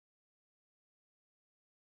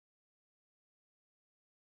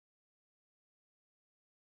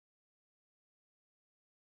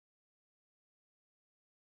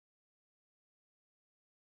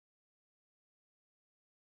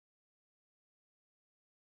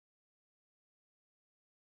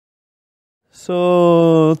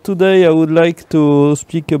So today I would like to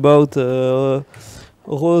speak about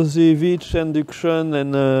Rauzy-Veitch induction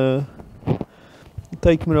and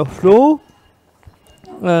Teichmuller flow.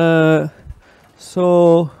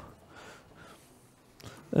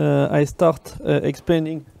 I start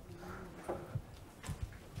explaining.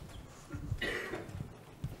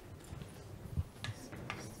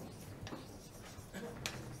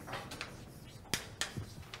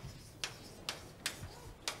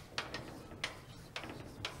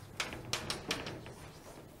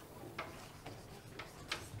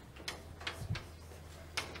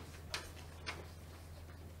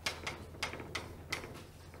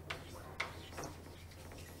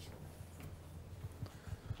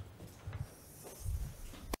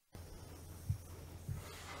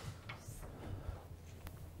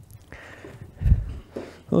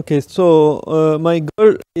 Okay, so my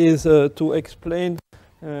goal is to explain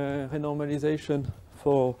renormalization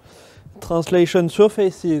for translation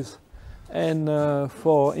surfaces and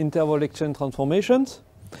for interval exchange transformations.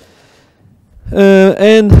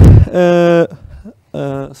 So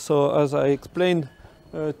as I explained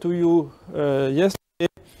to you yesterday,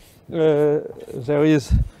 there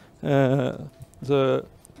is the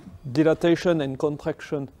dilatation and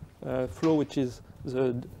contraction flow, which is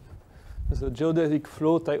the geodesic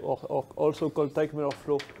flow, or also called Teichmuller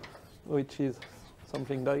flow, which is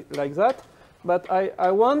something like that. But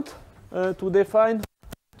I want to define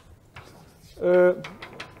a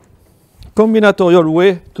combinatorial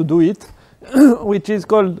way to do it, which is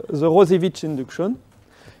called the Rauzy-Veitch induction.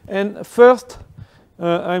 And first,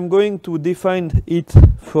 I'm going to define it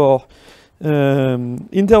for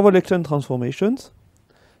interval exchange transformations,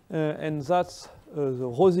 and that's the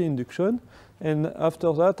Rauzy induction. And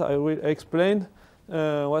after that, I will explain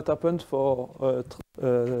what happens for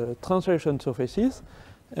translation surfaces,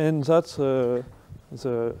 and that's the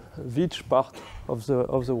Veitch part of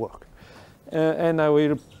the work. And I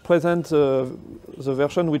will present the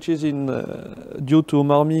version which is due to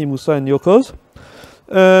Marmi, Moussa, and Yoccoz.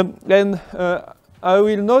 I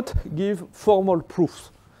will not give formal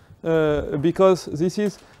proofs because this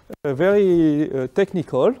is very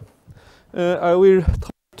technical. I will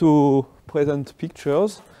try to present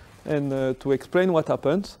pictures and to explain what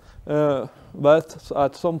happens, but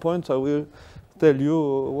at some point I will tell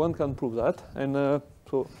you one can prove that, and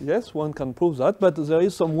so yes, one can prove that, but there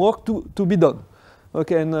is some work to be done.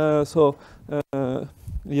 Okay, and so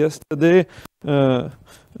yesterday there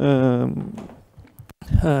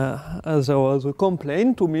was a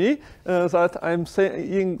complaint to me that I'm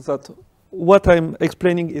saying that what I'm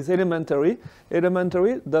explaining is elementary.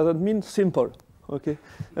 Elementary doesn't mean simple. Okay,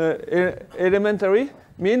 elementary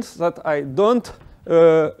means that I don't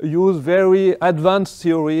use very advanced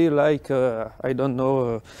theory like I don't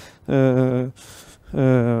know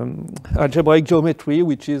algebraic geometry,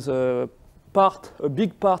 which is a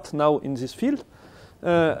big part now in this field.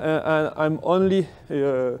 And I'm only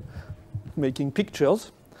making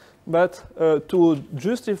pictures, but to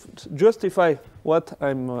justify what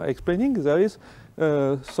I'm explaining, there is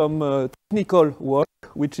some technical work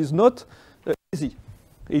which is not easy.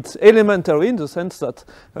 It's elementary in the sense that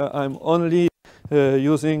I'm only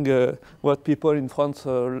using what people in France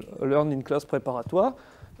learn in class préparatoire,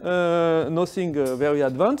 nothing very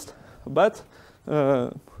advanced, but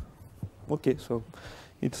okay, so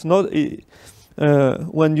it's not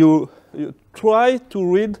when you try to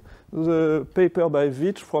read the paper by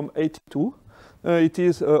Veitch from '82, it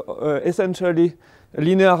is essentially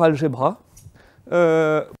linear algebra.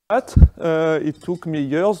 But it took me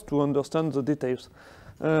years to understand the details.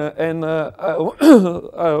 When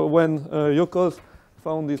Yoccoz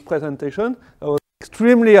found this presentation, I was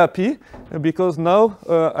extremely happy because now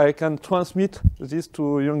I can transmit this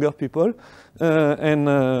to younger people.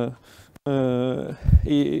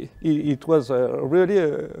 It was really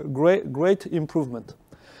a great improvement.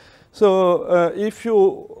 So if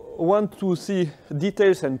you want to see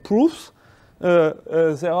details and proofs,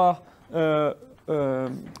 there are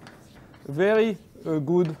very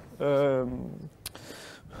good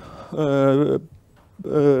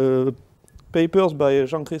papers by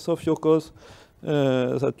Jean-Christophe Yoccoz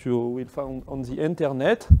that you will find on the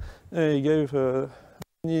internet. He gave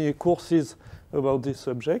many courses about this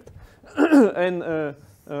subject, and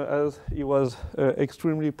as he was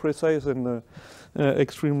extremely precise and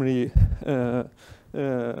extremely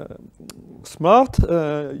smart,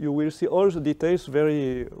 you will see all the details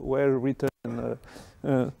very well written.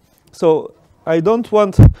 So I don't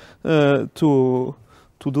want to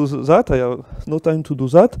do that. I have no time to do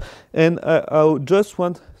that, and I just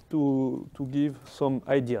want to give some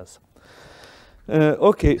ideas.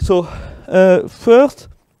 Okay, so first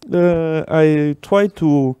I try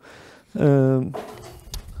to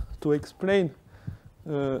explain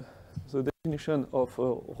the definition of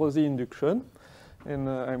Rauzy induction, and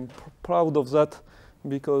I'm proud of that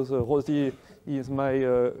because Rauzy is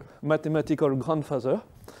my mathematical grandfather.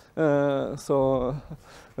 So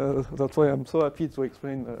that's why I'm so happy to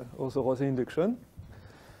explain also Rauzy induction.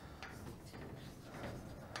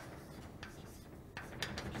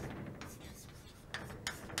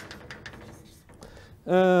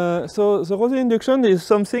 So the Rauzy induction is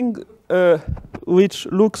something which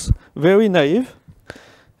looks very naive,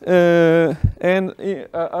 and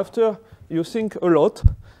after you think a lot,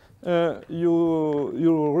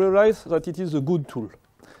 you realize that it is a good tool,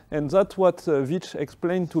 and that's what Vich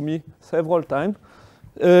explained to me several times.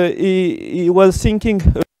 He was thinking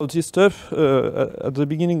about this stuff at the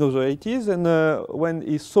beginning of the 80s, and when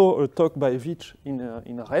he saw a talk by Vich in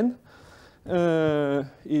Rennes,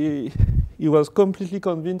 he was completely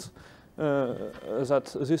convinced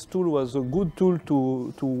that this tool was a good tool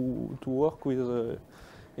to work with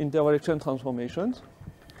intervalection transformations.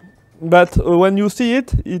 But when you see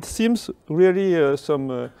it, it seems really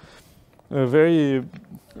some very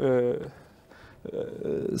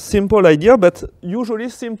simple idea. But usually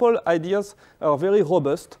simple ideas are very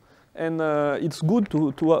robust, and it's good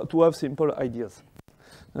to have simple ideas.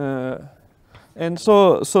 And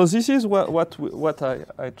so this is what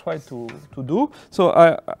I try to do. So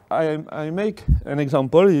I make an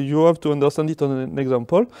example. You have to understand it on an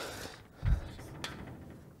example.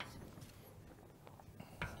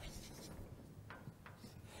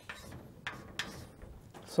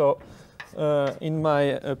 So in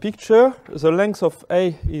my picture, the length of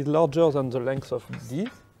A is larger than the length of D.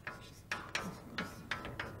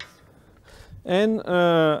 And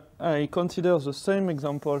I consider the same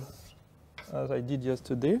example as I did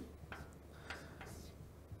yesterday.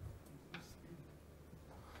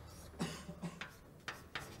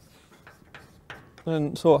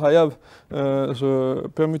 And so I have the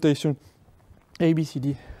permutation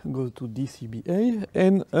ABCD goes to DCBA,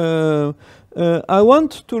 and I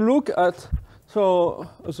want to look at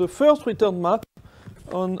the first return map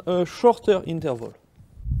on a shorter interval.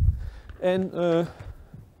 And the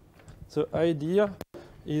idea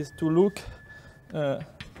is to look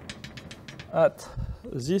at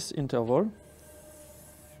this interval,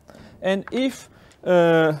 and if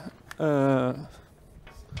so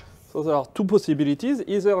there are two possibilities: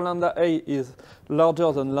 either lambda A is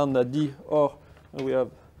larger than lambda D, or we have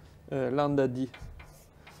lambda D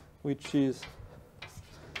which is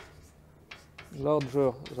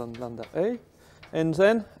larger than lambda A, and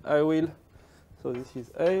then I will, so this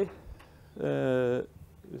is A,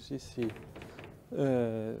 this is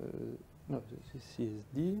no, this is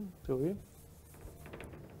D, sorry.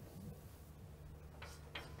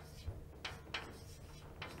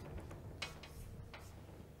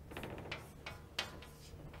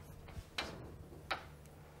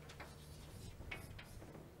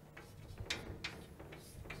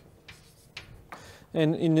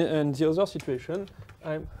 And in the other situation,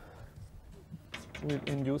 I will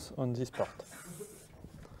induce on this part.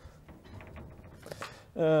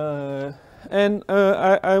 And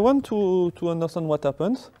I want to understand what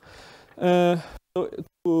happens. So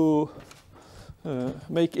to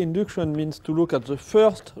make induction means to look at the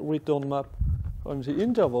first return map on the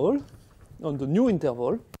interval, on the new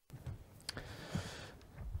interval.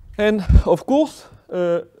 And of course,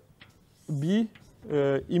 B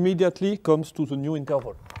immediately comes to the new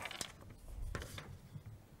interval.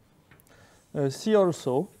 C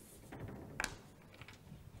also.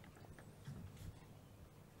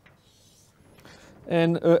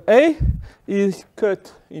 And A is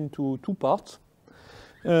cut into two parts.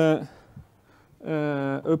 A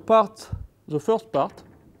part, the first part,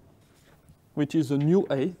 which is the new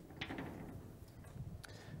A,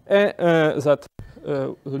 that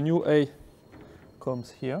the new A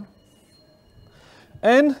comes here.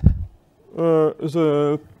 And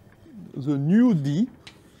the new D,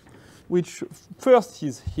 which first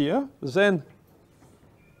is here, then,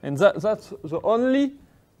 and that's the only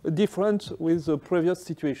difference with the previous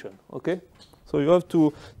situation, okay? So you have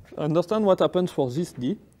to understand what happens for this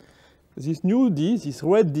D. This new D, this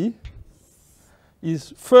red D,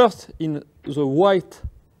 is first in the white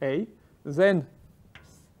A, then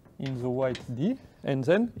in the white D, and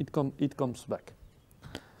then it comes back.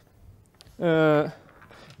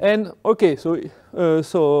 And okay,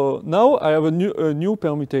 so now I have a new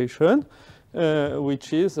permutation,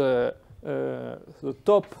 which is the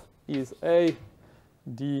top is A,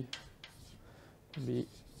 D, B,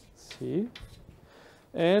 C,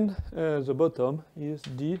 and the bottom is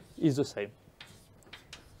D is the same.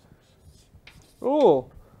 Oh,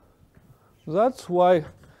 that's why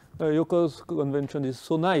Yoccoz convention is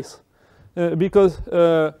so nice. Because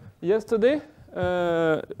yesterday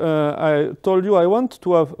I told you I want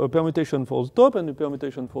to have a permutation for the top and a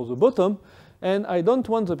permutation for the bottom, and I don't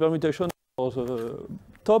want the permutation for the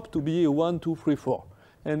top to be 1, 2, 3, 4.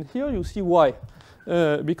 And here you see why.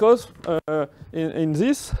 Because in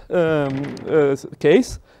this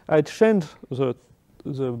case, I change the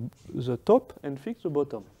top and fix the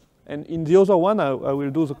bottom. And in the other one, I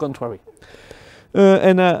will do the contrary.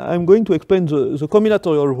 And I'm going to explain the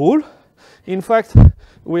combinatorial rule. In fact,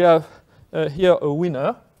 we have here a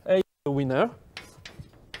winner, A is a winner.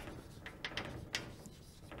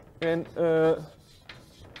 And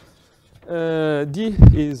D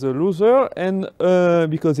is a loser, and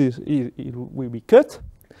because it will be cut.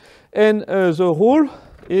 And the rule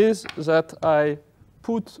is that I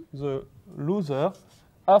put the loser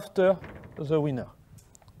after the winner.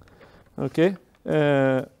 Okay,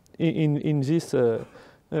 in this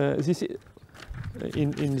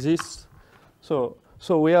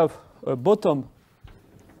so we have a bottom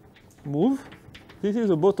move. This is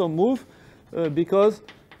a bottom move because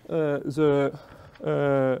the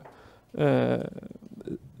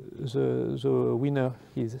winner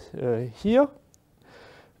is here,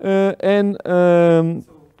 and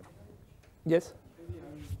yes. Maybe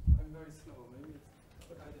I'm very slow. Maybe,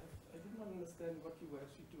 but I did not understand what you were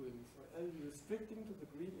actually doing. So are you restricting to the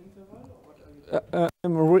green interval, or what are you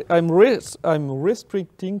doing? I'm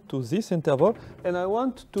restricting to this interval, and I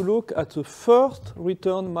want to look at the first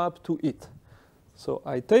return map to it. So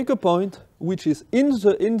I take a point which is in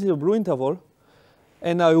the blue interval,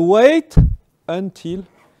 and I wait until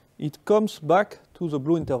it comes back to the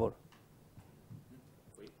blue interval.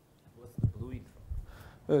 Wait, what's the blue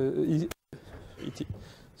interval?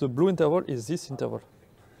 The blue interval is this interval.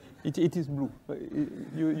 It is blue.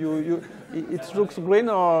 It looks green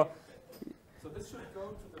or. So this should go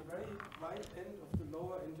to the very right end of the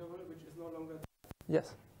lower interval, which is no longer.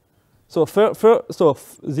 Yes. So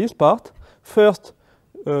this part first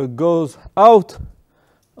goes out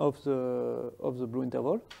of the blue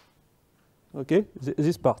interval. Okay,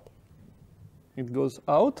 this part. It goes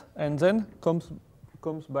out and then comes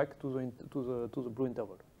back to the blue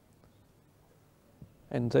interval.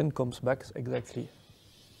 And then comes back exactly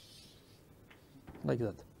like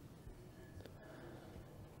that.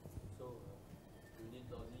 So you need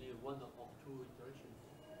only 1 or 2 iterations.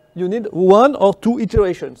 You need 1 or 2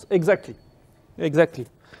 iterations, exactly,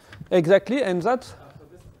 and that's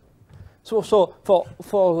so for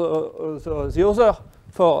the other,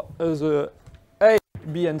 for the A,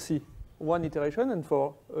 B, and C, 1 iteration, and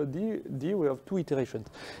for D we have 2 iterations.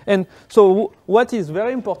 And so what is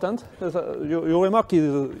very important, your remark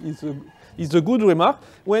is a good remark,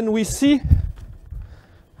 when we see,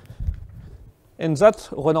 and that's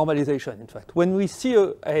renormalization, in fact. When we see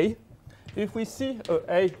A, if we see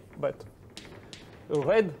A, but a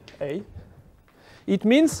red A, it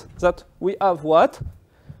means that we have what?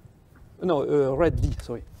 No, red D,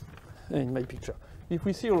 sorry, in my picture. If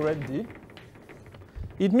we see a red D,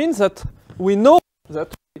 it means that we know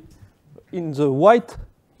that in the white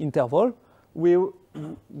interval, we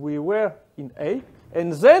were in A,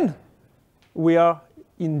 and then we are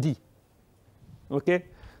in D. Okay?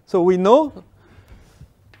 So we know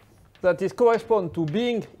that this corresponds to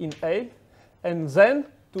being in A, and then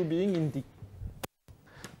to being in D.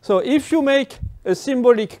 So if you make a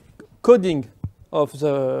symbolic coding of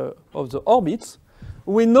the orbits,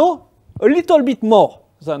 we know a little bit more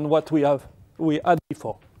than what we had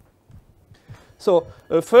before. So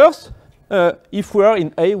first, if we are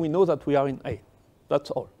in A, we know that we are in A.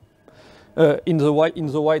 That's all. In the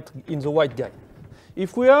white guy.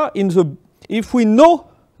 If we are if we know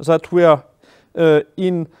that we are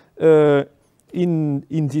in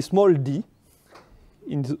the small d,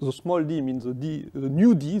 in the small d means the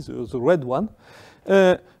new d, the red one,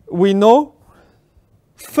 we know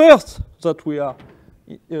first that we are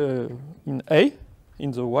in A,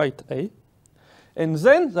 in the white A, and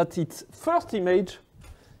then that its first image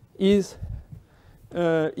is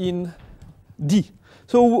in D.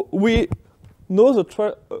 So we know the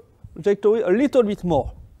trajectory a little bit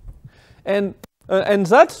more. And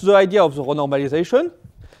that's the idea of the renormalization,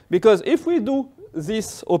 because if we do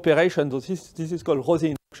this operation, so this is called Rauzy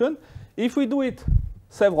induction, if we do it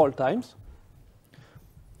several times,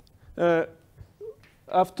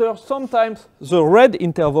 after sometimes the red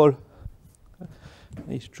interval,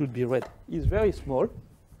 it should be red, is very small.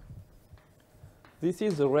 This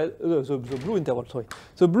is the blue interval, sorry.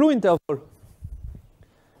 The blue interval,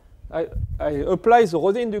 I apply the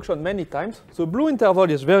Rauzy induction many times. The blue interval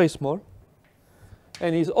is very small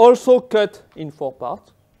and is also cut in 4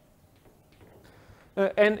 parts.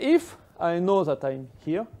 And if I know that I'm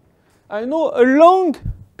here, I know a long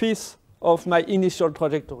piece of my initial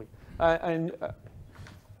trajectory.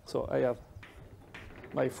 So I have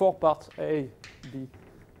my 4 parts A, B,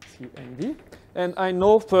 C, and D. And I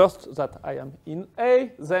know first that I am in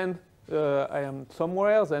A, then I am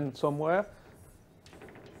somewhere, then somewhere,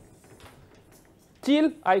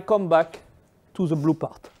 till I come back to the blue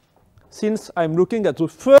part, since I'm looking at the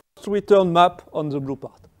first return map on the blue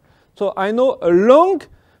part. So I know a long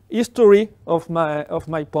history of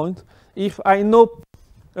my point if I know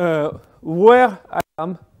where I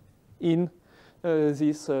am in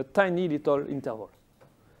this tiny little interval.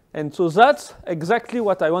 And so that's exactly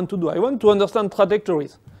what I want to do. I want to understand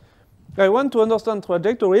trajectories. I want to understand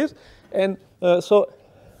trajectories, and so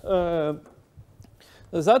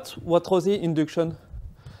that's what Rauzy induction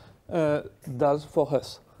does for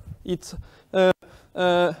us. It's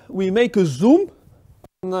we make a zoom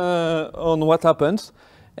on what happens,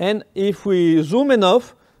 and if we zoom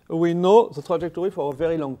enough, we know the trajectory for a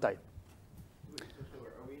very long time. Are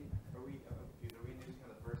we using kind of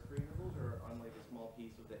the first 3 intervals, or on like a small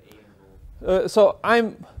piece of the A interval? So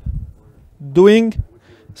I'm doing,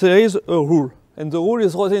 there is a rule, and the rule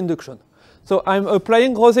is Rauzy induction. So I'm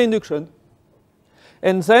applying Rauzy induction,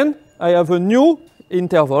 and then I have a new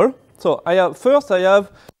interval. So first I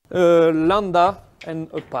have lambda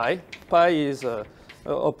and a pi. Pi is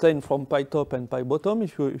obtained from pi top and pi bottom,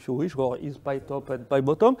 if you wish, or is pi top and pi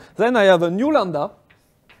bottom. Then I have a new lambda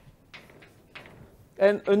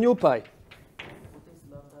and a new pi.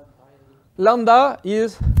 Lambda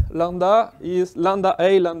is lambda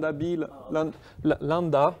A, lambda B,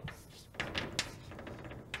 lambda.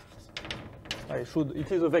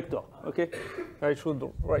 It is a vector, okay? I should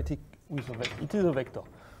write it with a vector. It is a vector.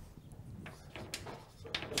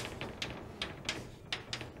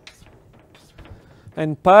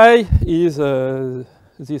 And pi is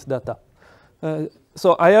this data.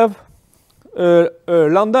 So I have a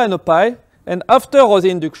lambda and a pi, and after Rauzy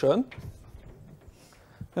induction,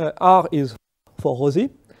 R is for Rauzy,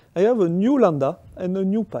 I have a new lambda and a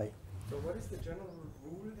new pi. So what is the general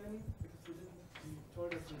rule then? Because you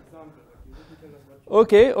told us an example, but you didn't tell us what you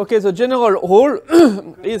Okay. The general rule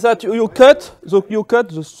is that you cut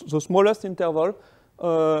the smallest interval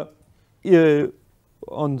on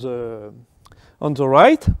the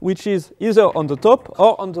right, which is either on the top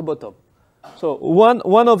or on the bottom. So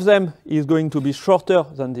one of them is going to be shorter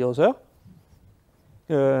than the other.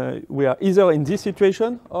 We are either in this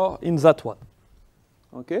situation or in that one.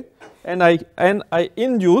 Okay, and I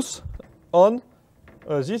induce on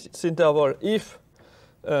this interval if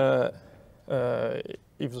the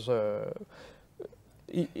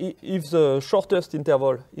shortest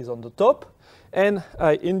interval is on the top, and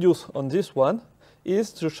I induce on this one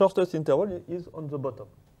is the shortest interval is on the bottom.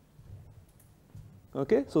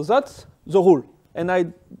 Okay, so that's the rule, and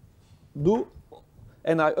I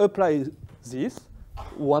apply this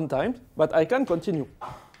one time, but I can continue.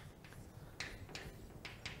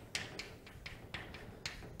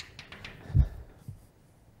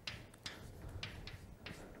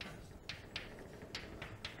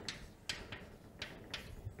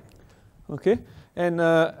 Okay, and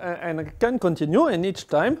I can continue, and each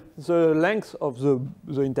time the length of the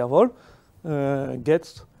interval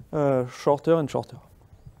gets shorter and shorter.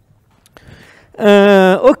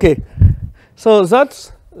 Okay, so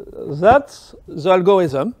that's the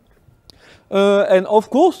algorithm, and of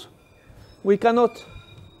course we cannot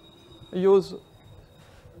use. So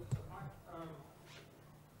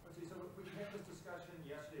we had this discussion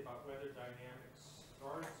yesterday about whether dynamics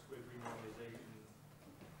starts with renormalization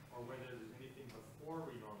or whether there's anything before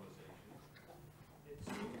renormalization. It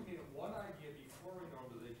seems to me that one idea before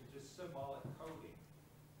renormalization is symbolic coding.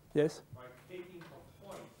 Yes. By taking a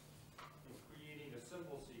point and creating a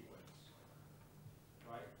symbol sequence,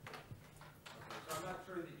 right? Okay, so I'm not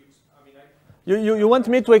sure that You want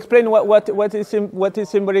me to explain what is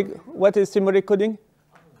symbolic coding?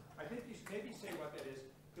 I think you should maybe say what that is,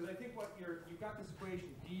 because I think what you've got this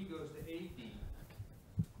equation D goes to AD,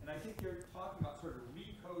 and I think you're talking about sort of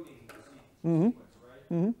recoding the sequence, right?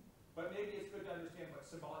 Mm-hmm. But maybe it's good to understand what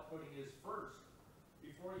symbolic coding is first,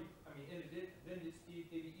 before you. I mean, then it's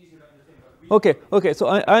maybe easier to understand what recoding. Okay. So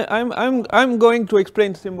I'm going to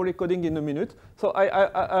explain symbolic coding in a minute. So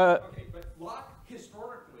Okay, but lock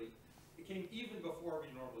historically, it came even before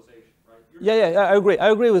renormalization, right? I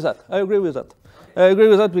agree with that. I agree with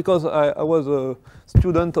that because I was a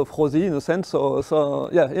student of Rauzy in a sense. So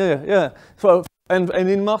yeah. So and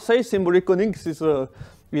in Marseille, symbolic coding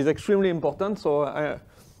is extremely important. So I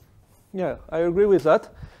agree with that.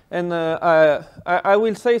 And I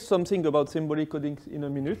will say something about symbolic coding in a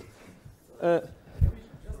minute. Every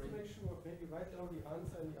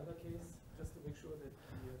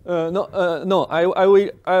No. I will.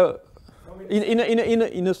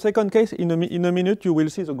 In a second case, in a minute, you will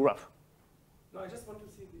see the graph. No, I just want to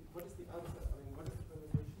see what is the answer. I mean, what is the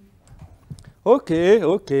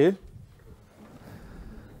permutation? Okay.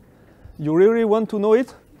 You really want to know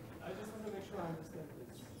it? I just want to make sure I understand this.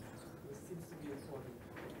 This seems to be important.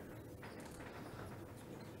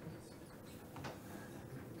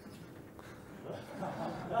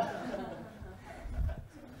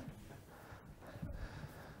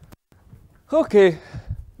 Okay,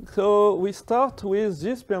 so we start with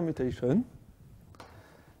this permutation.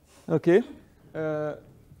 Okay,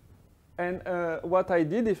 and what I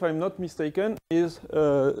did, if I'm not mistaken, is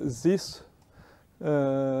this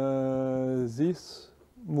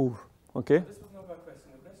move. Okay. This was not my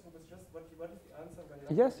question. The question was just what is the answer when you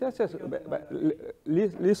Yes. But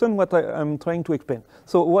listen what I'm trying to explain.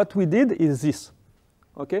 So what we did is this.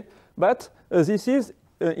 Okay, but this is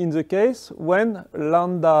in the case when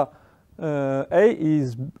lambda A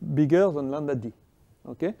is bigger than lambda D.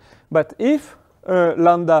 Okay, but if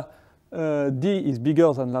lambda D is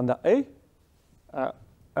bigger than lambda A,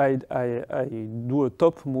 I do a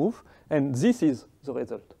top move, and this is the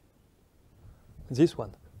result. This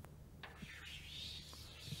one.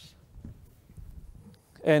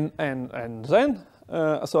 And then,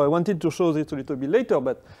 so I wanted to show this a little bit later,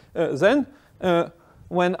 but then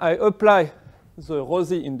when I apply the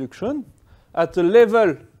Rauzy induction at the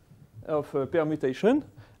level of permutation,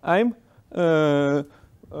 I'm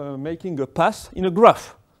making a path in a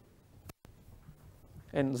graph.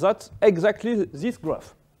 And that's exactly this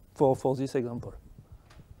graph for this example.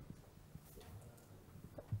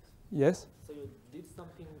 Yes? So you did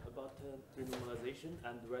something about generalization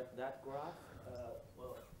and read that graph.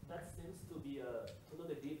 Well, that seems to be a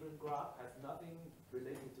totally different graph, has nothing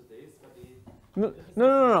related to this. But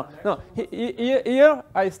No. Here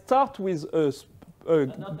I start with a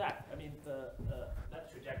not that. I mean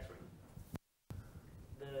that trajectory.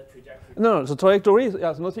 The trajectory. No, the trajectory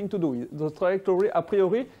has nothing to do with the trajectory. A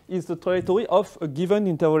priori is the trajectory of a given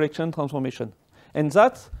intervalection transformation, and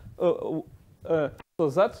that's so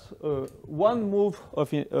that's one move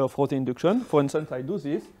of Rauzy induction. For instance, I do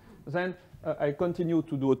this, then I continue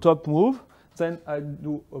to do a top move, then I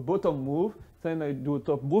do a bottom move, then I do a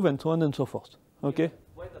top move, and so on and so forth. Okay.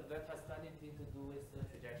 Wait, that has anything to do with the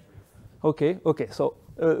trajectories. Okay.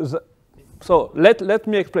 So let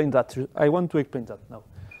me explain that. I want to explain that now.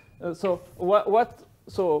 So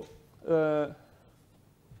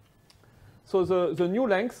the new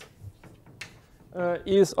length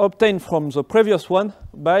is obtained from the previous one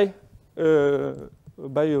by a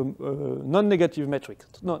non-negative matrix.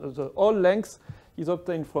 No, the all length is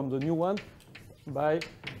obtained from the new one by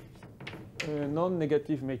a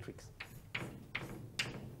non-negative matrix.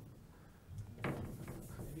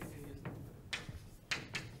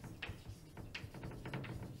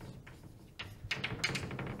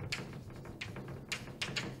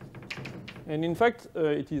 And in fact,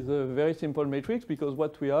 it is a very simple matrix because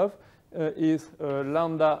what we have is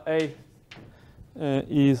lambda A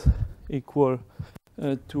is equal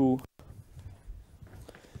to.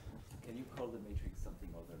 Can you call the matrix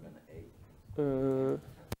something other than A?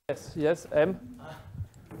 Yes, M,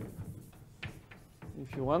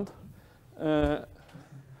 if you want.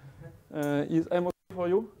 Is M okay for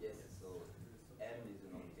you? Yes, so M is a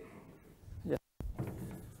non-negative matrix. Yeah.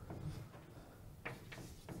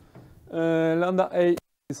 Lambda A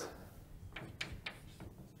is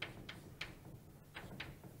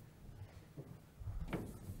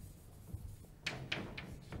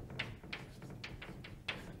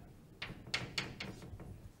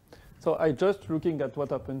so I just looking at what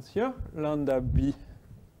happens here. Lambda B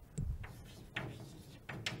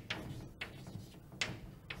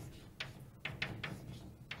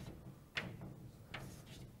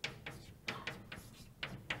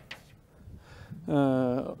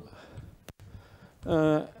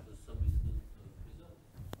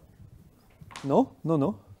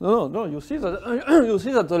No. You see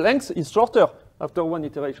that the length is shorter after one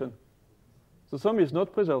iteration. The sum is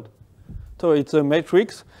not preserved. So it's a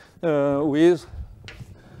matrix with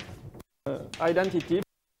identity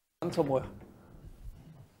somewhere.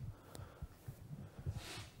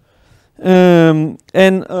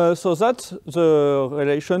 So that's the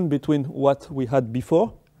relation between what we had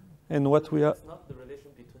before and what we have. It's not the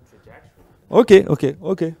relation between trajectory.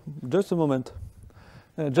 Okay. Just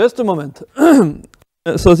a moment.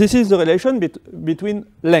 So this is the relation between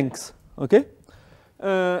lengths. Okay.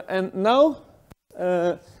 And now,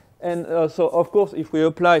 so of course, if we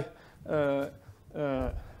apply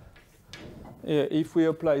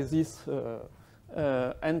this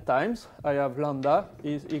n times, I have lambda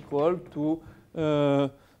is equal to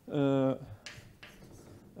mn,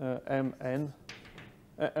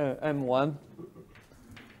 m1,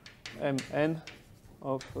 mn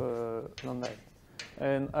of lambda n.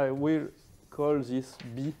 And I will call this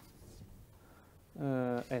b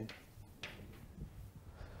n.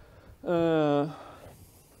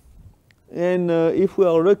 And if we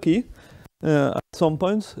are lucky, at some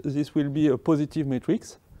points, this will be a positive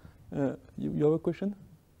matrix. You have a question?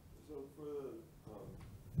 So for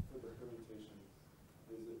the permutation,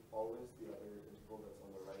 is it always the other interval that's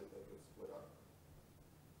on the right that gets split up?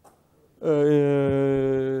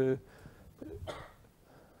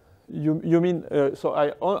 You mean so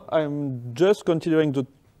I'm just considering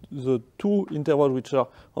the two intervals which are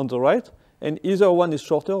on the right, and either one is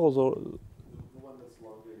shorter or the one that's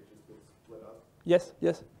longer just gets split up? Yes.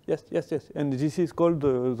 And this is called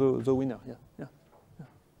the winner. Yeah.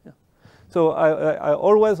 So I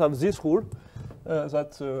always have this rule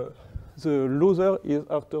that the loser is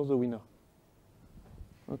after the winner.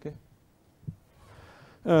 Okay.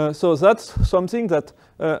 So that's something that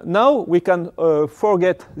now we can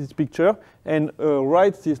forget this picture and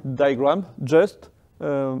write this diagram just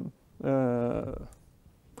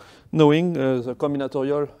knowing the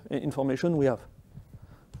combinatorial information we have,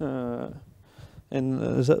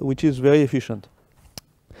 which is very efficient.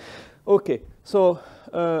 Okay, so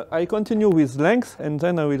I continue with length, and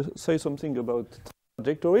then I will say something about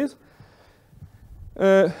trajectories.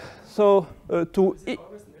 To Is it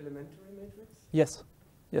always an elementary matrix?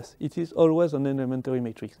 Yes, it is always an elementary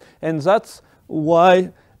matrix. And that's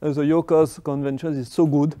why the Yoccoz convention is so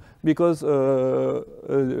good, because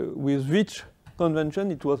with which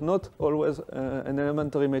convention it was not always an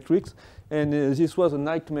elementary matrix, and this was a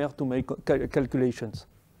nightmare to make calculations.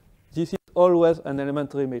 This is always an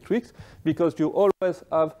elementary matrix, because you always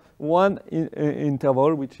have one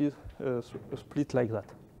interval which is split like that.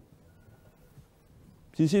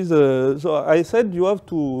 This is so I said you have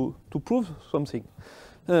to prove something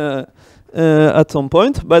at some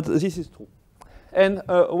point, but this is true. And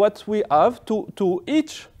what we have to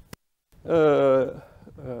each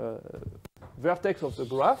vertex of the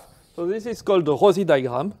graph. So this is called the Rauzy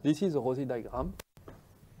diagram. This is the Rauzy diagram.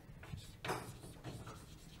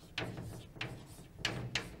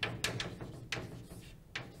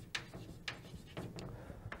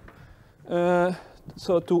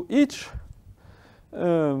 So to each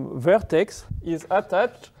vertex is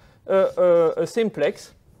attached a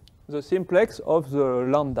simplex, the simplex of the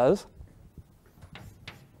lambdas.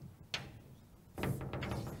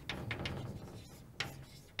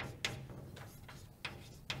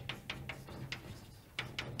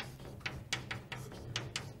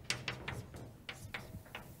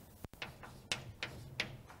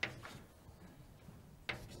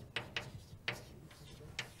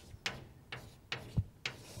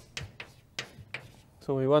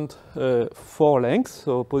 So we want 4 lengths,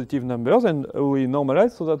 so positive numbers, and we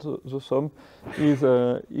normalize so that the sum is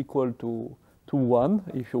equal to 1,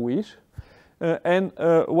 if you wish. And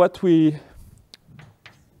what we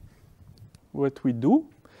do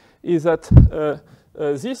is that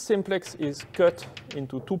this simplex is cut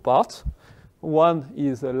into 2 parts. One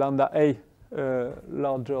is lambda A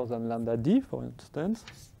larger than lambda D, for instance.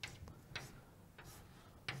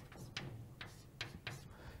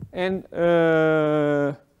 And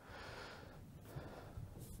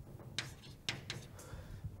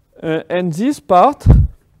this part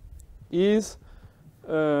is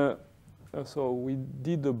so we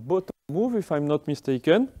did the bottom move, if I'm not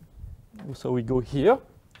mistaken. So we go here,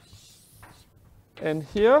 and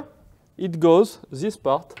here it goes. This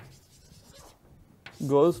part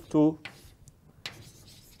goes to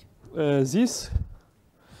this.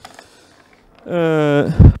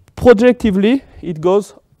 Projectively, it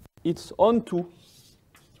goes. It's on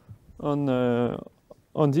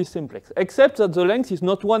this simplex, except that the length is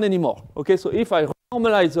not 1 anymore. Okay, so if I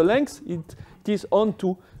normalize the length, it is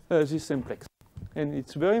onto this simplex, and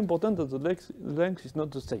it's very important that the length is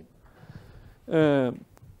not the same.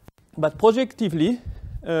 But projectively,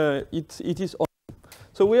 it is on.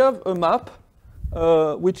 So we have a map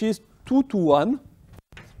which is 2 to 1.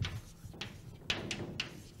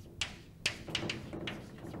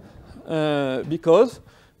 Because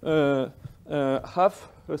half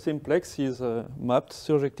a simplex is mapped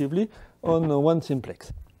surjectively on one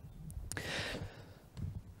simplex.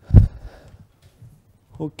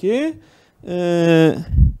 Okay.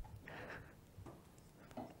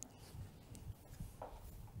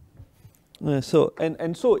 So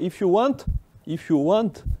if you want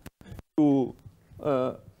to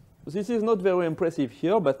this is not very impressive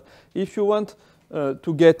here, but if you want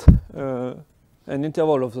to get an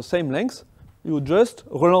interval of the same length, you just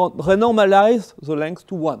renormalize the length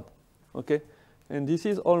to 1. Okay? And this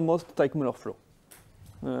is almost Teichmuller flow.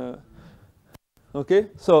 Okay?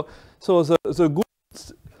 So the good,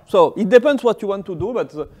 so it depends what you want to do,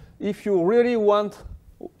 but if you really want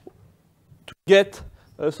to get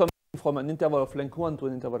something from an interval of length 1 to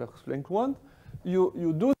an interval of length 1,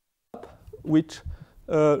 you do that which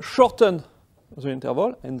shorten the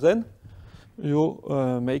interval, and then you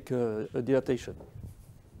make a dilatation.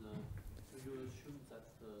 You assume that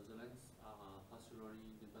the lengths are partially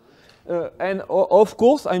independent? And of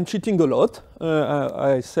course, I'm cheating a lot.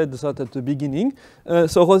 I said that at the beginning.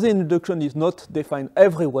 So Rauzy induction is not defined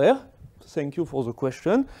everywhere. Thank you for the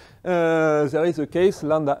question. There is a case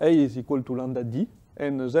lambda A is equal to lambda D,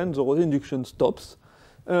 and then the Rauzy induction stops.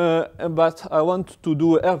 But I want to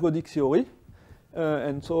do ergodic theory,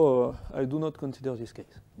 and so I do not consider this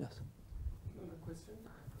case. Yes. Another question?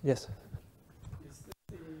 Yes. Is this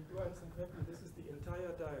the, do I understand correctly, this is the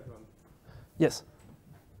entire diagram? Yes.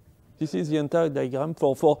 This is the entire diagram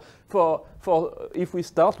for if we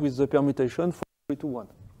start with the permutation from 3 to 1.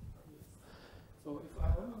 So if I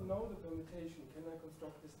only know the permutation, can I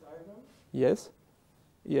construct this diagram? Yes.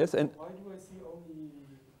 Yes. And Why do I see only,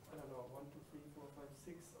 I don't know, 1, 2, 3, 4, 5,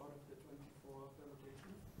 6 out of the 24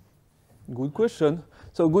 permutations? good question.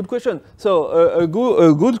 So good question. So a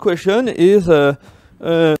good question is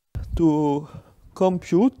to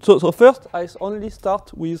compute. So first, I only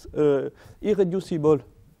start with irreducible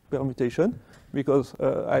permutation, because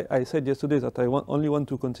I said yesterday that I only want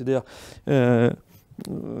to consider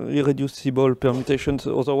irreducible permutations.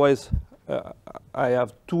 Otherwise, I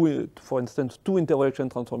have for instance, two intervalection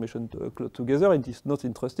transformations together. It is not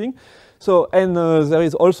interesting. So, and there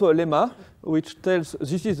is also a lemma which tells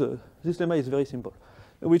this lemma is very simple,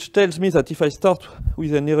 which tells me that if I start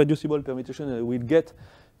with an irreducible permutation, I will get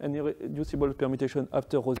an irreducible permutation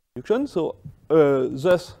after Rauzy induction. So,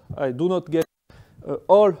 thus, I do not get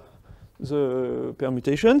all the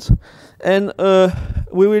permutations, and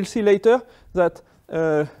we will see later that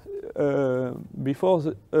before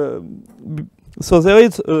the, so there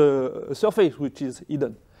is a surface which is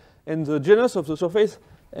hidden, and the genus of the surface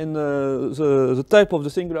and the type of the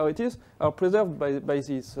singularities are preserved by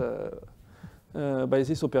this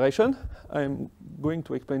operation. I'm going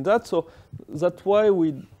to explain that. So that's why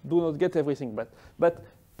we do not get everything, but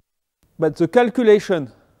the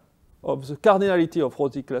calculation of the cardinality of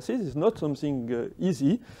Rauzy classes is not something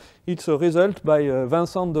easy. It's a result by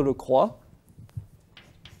Vincent Delecroix.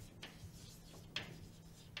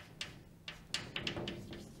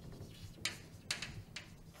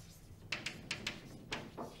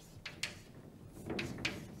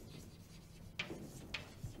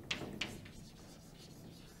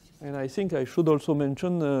 And I think I should also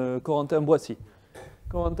mention Corentin-Boissy.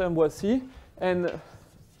 Corentin-Boissy, and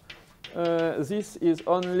this is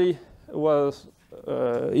only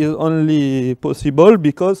possible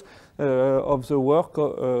because of the work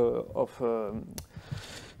of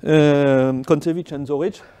Kontsevich and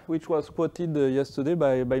Zorich, which was quoted yesterday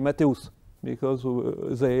by Mateusz, because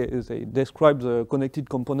they describe the connected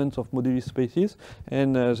components of moduli spaces,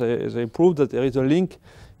 and they prove that there is a link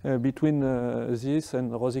between this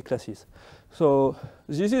and Rauzy classes. So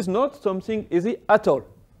this is not something easy at all.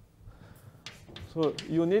 So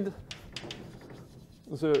you need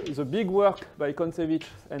the big work by Kontsevich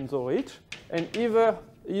and Zorich, and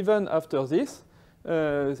even after this,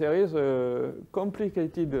 there is a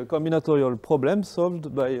complicated combinatorial problem solved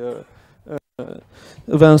by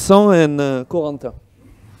Vincent and Corentin.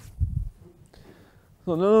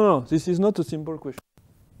 So no, this is not a simple question.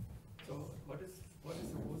 So what is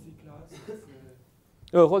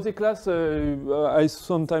the Rauzy class? Rauzy class, I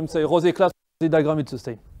sometimes say Rauzy class, the diagram is the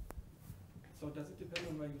same. So does it depend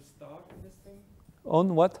on where you start in this thing?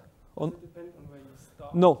 On what? Does it depend on where you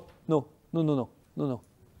start? No.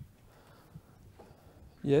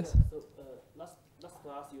 Yes? So last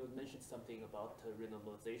class you mentioned something about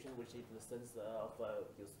renormalization, which is in the sense of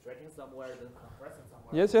you stretching somewhere, then compressing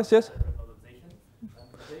somewhere. Yes. Renormalization.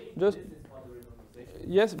 Just this is for the renormalization.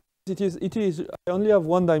 yes, it is. I only have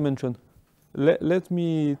one dimension. Let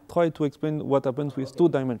me try to explain what happens with two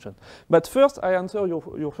dimensions. But first, I answer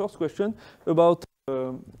your first question about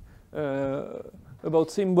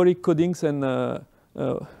symbolic codings and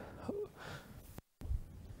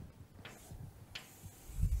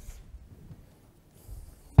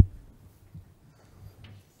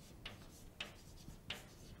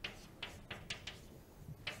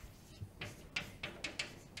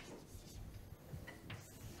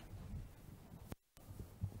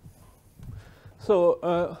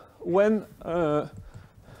so when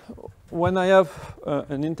I have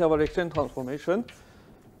an interval exchange transformation,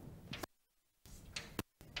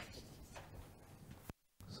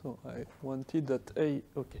 So I wanted that A,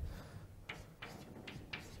 okay.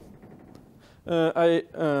 I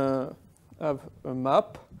have a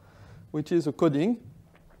map, which is a coding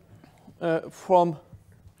from,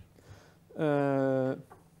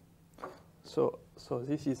 so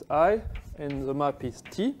this is I, and the map is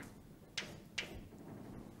T.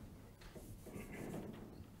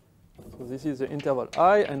 So this is the interval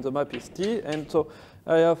I, and the map is T, and so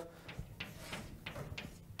I have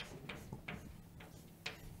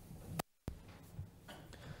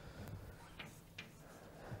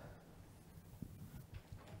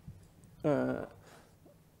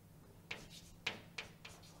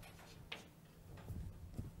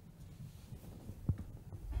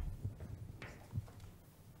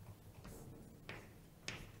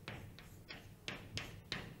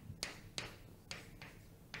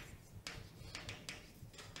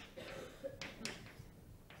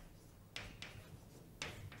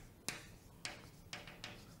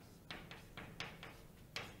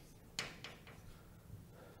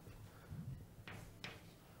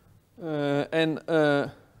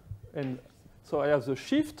and so I have the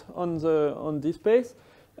shift on this space,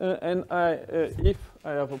 and if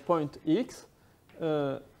I have a point x,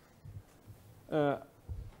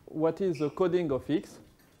 what is the coding of x?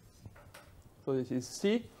 So this is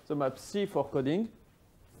C, the map C for coding.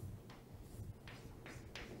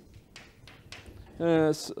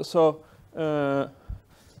 So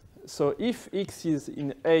if x is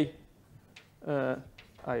in A,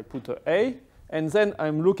 I put a, and then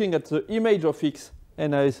I'm looking at the image of x,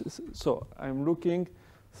 and so I'm looking,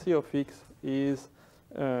 C of x is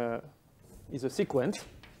a sequence,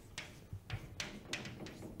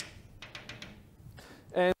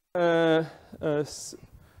 and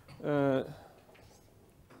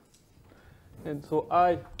so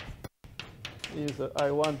I is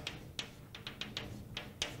I1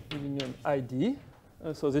 union ID.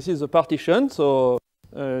 So this is a partition. So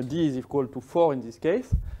D is equal to 4 in this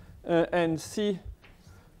case, and C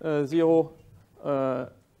 0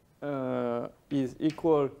 is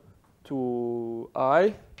equal to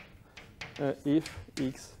I if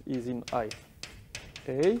x is in I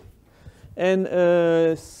A, and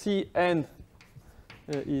Cn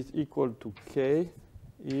is equal to K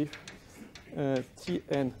if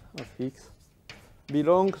Tn of x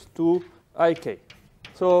belongs to Ik.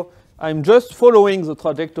 So I'm just following the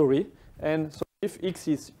trajectory, and so if x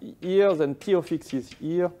is here, then T of x is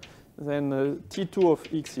here, then T2 of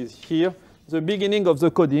x is here. The beginning of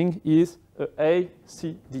the coding is A,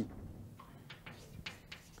 C, D.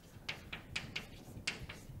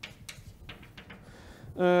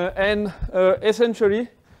 And essentially,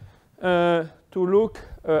 to look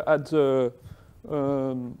at the,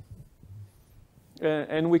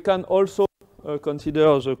 and we can also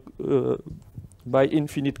consider the by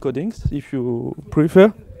infinite codings, if you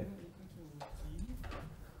prefer.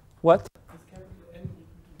 What?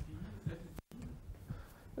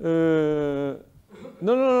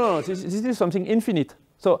 No. This is something infinite.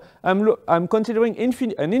 So I'm considering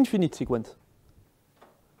an infinite sequence.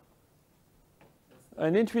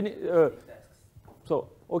 An infinite. So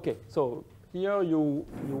okay. So here you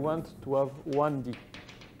want to have 1D.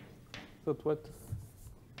 That's what.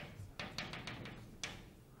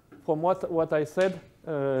 From what I said,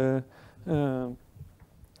 so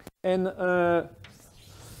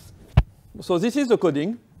this is the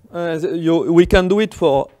coding. We can do it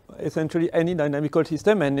for essentially any dynamical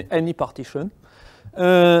system and any partition.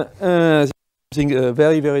 This is something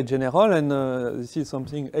very, very general, and this is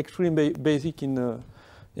something extremely basic in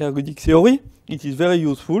ergodic theory. It is very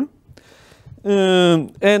useful.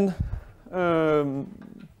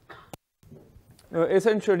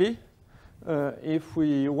 Essentially, if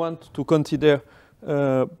we want to consider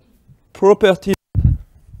properties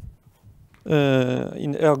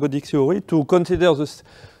in ergodic theory, to consider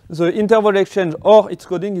the interval exchange or its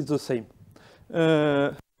coding is the same.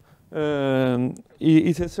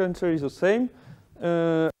 It's essentially the same.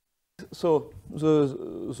 So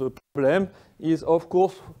the problem is, of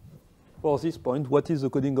course, for this point, what is the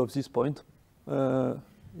coding of this point?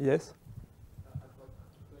 Yes?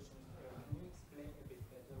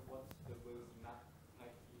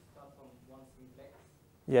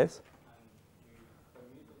 Yes. And you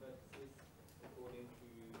commute the vertices according to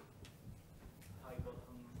high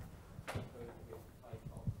bottom with high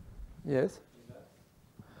top. Yes.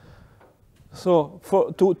 So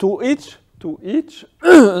to each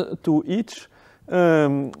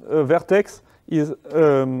vertex is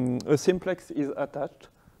a simplex is attached.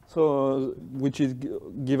 So which is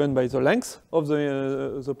given by the length of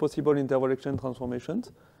the possible interval exchange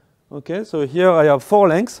transformations. Okay. So here I have 4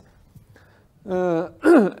 lengths.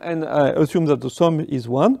 and I assume that the sum is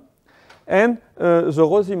 1. And the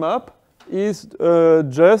Rauzy map is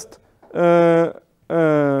just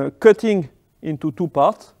cutting into two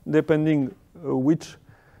parts, depending which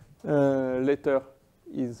letter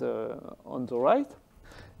is on the right.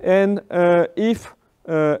 And if,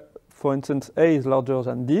 for instance, A is larger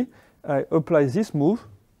than D, I apply this move.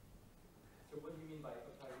 So what do you mean by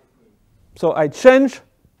apply this move? So I change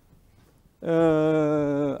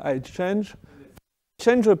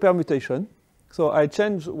the permutation. So I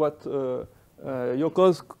change what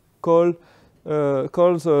Yoccoz calls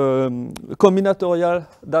combinatorial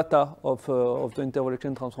data of the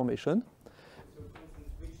interpolation transformation. So for instance,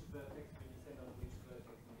 which vertex will you send on which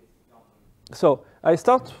vertex in this example? So I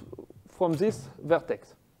start from this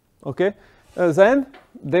vertex. Okay. Then,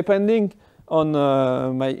 depending on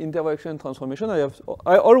my interpolation transformation,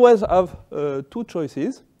 I always have two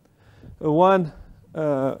choices. One,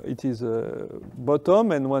 it is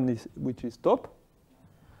bottom, and one is which is top.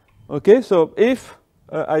 Okay, so if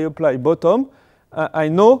I apply bottom, I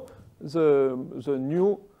know the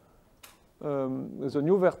new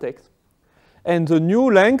vertex, and the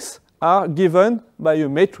new lengths are given by a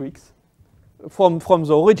matrix from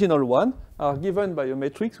the original one, are given by a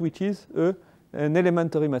matrix which is an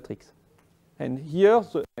elementary matrix. And here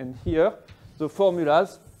the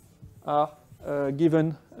formulas are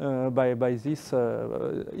given by this.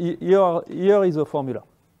 Here is a formula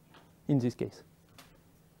in this case.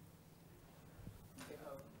 Okay,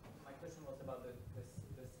 my question was about the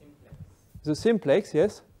simplex. The simplex,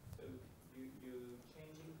 yes. So you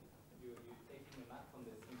taking a map from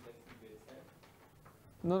the simplex to itself?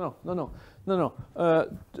 No.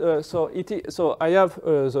 So I have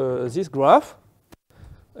this graph,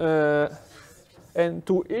 and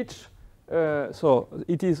to each, so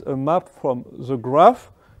it is a map from the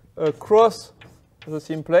graph across the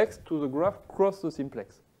simplex to the graph across the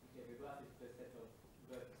simplex. Okay, the graph is the set of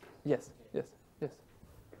vertices. Yes, Okay. yes.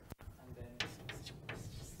 And then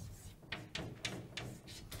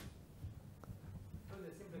so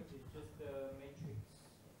the simplex is just a matrix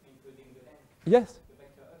including the length. Yes. The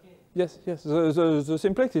vector. Okay. Yes. The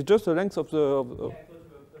simplex is just the length of the. Yeah, I thought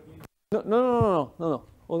you were No.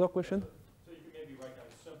 Other question? So you can maybe write down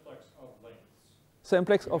simplex of lengths.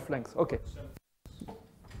 Simplex of length. Okay.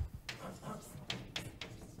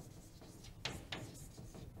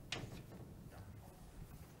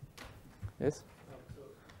 Yes. So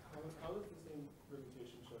how is the same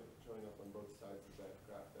permutation showing up on both sides of that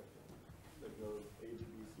graph that goes A to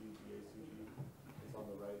B, C to A, C to D? It's on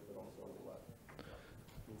the right, but also on the left.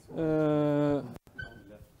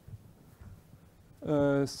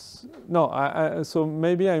 No, so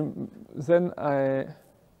maybe I.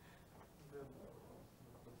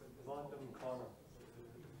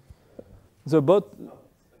 The bot.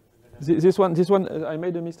 This one. I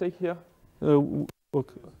made a mistake here.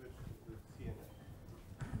 Okay.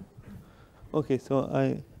 Okay, so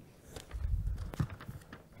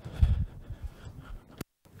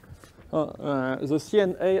the C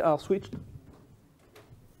and A are switched.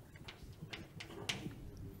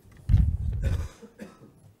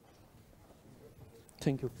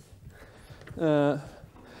 Thank you.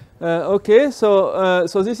 Okay, so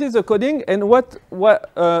this is the coding, and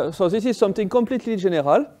so this is something completely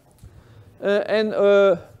general, and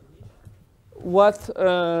what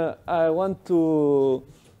I want to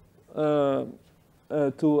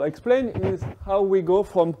explain is how we go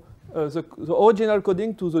from the original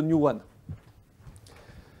coding to the new one.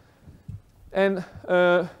 And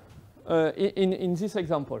in this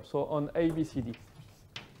example, so on A, B, C, D.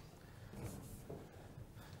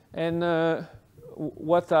 And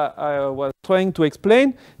what I was trying to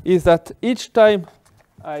explain is that each time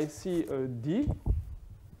I see a D,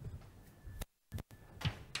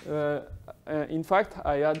 in fact,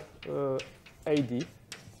 I add AD.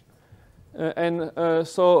 And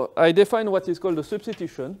so I define what is called a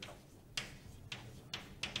substitution.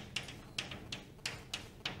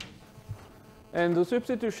 And the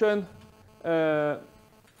substitution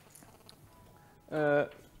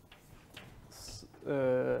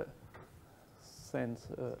sends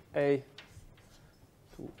A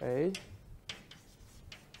to A.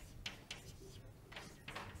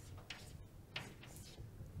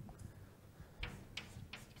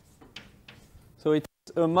 So it's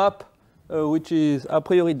a map which is a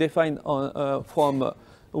priori defined on,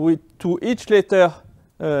 to each letter.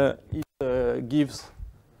 It gives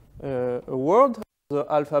a word, the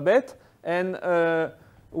alphabet, and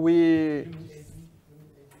we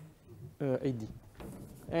AD.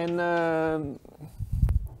 And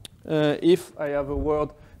if I have a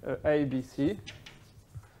word A, B, C,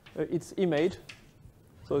 its image,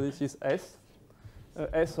 so this is S,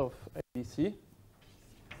 S of ABC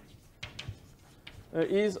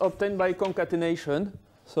is obtained by concatenation.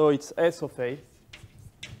 So it's S of A.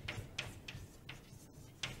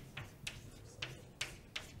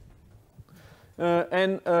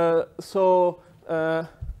 So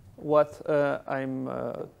what I'm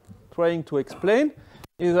trying to explain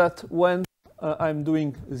is that when I'm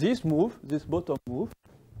doing this move, this bottom move,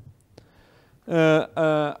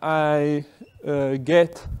 I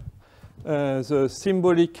get the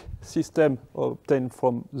symbolic system obtained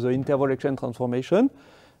from the interval exchange transformation,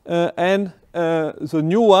 and the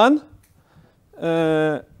new one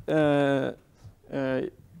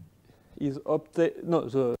is obtained. No,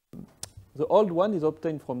 the old one is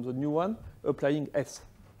obtained from the new one applying S.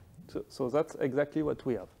 So that's exactly what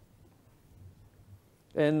we have.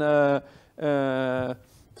 And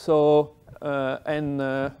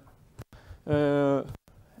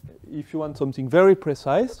if you want something very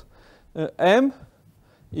precise, M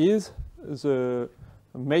is the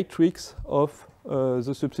matrix of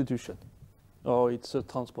the substitution. Or it's a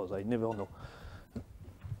transpose, I never know.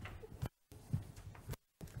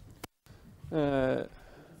 That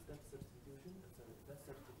substitution is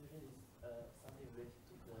something related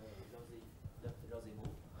to the Rauzy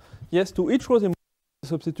move. Yes, to each Rauzy move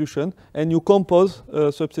substitution, and you compose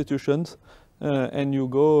substitutions, and you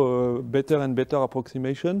go better and better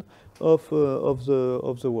approximation of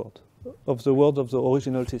the word of the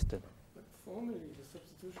original system. But formally, the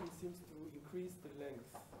substitution seems to increase the length,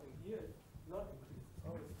 and here it's not increased. It's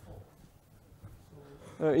always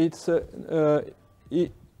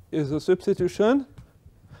 4. The substitution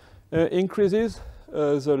increases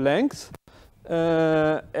the length,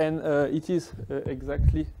 and it is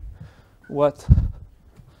exactly what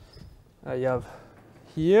I have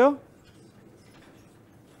here.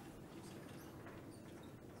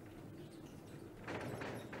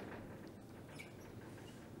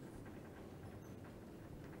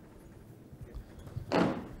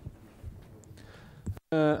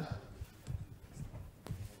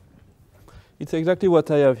 It's exactly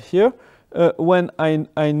what I have here. When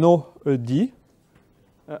I know a D,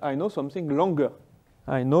 I know something longer.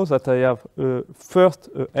 I know that I have first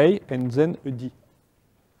A and then a D.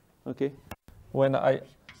 Okay. When I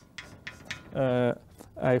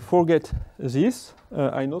forget this,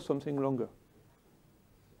 I know something longer.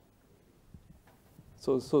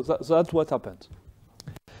 So that's what happens.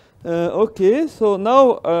 Okay. So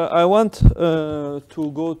now I want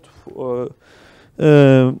to go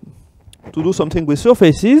to do something with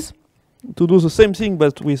surfaces, to do the same thing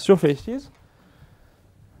but with surfaces.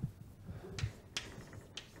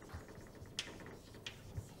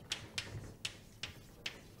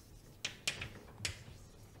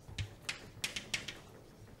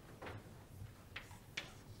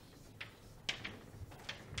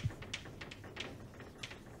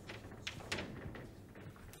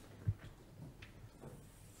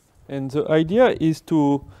 And the idea is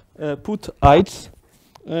to put heights,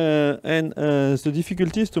 and the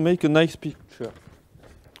difficulty is to make a nice picture.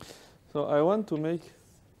 So I want to make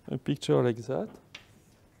a picture like that.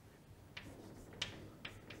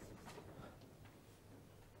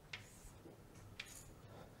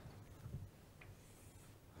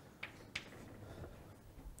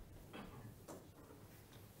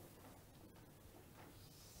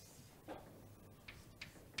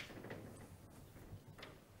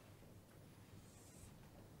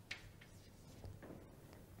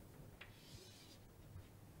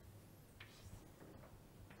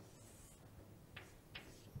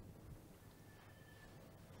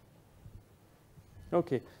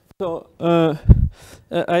 Okay, so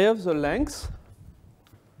I have the length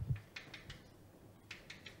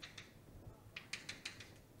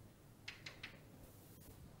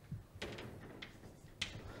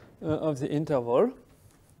of the interval,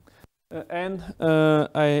 and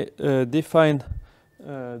I define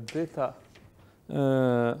delta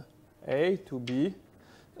A to be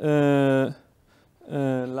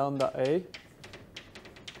lambda A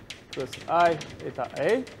plus I eta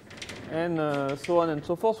A, and so on and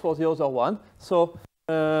so forth for the other one. So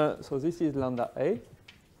so this is lambda A,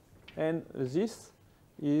 and this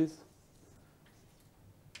is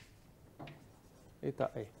eta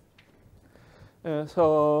A.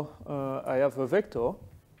 So I have a vector,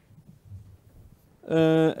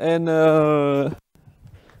 and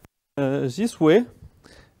this way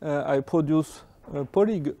I produce a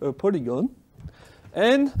polygon,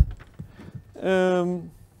 and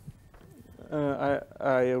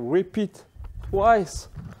I repeat twice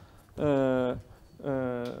my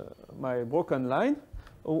broken line,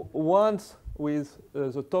 once with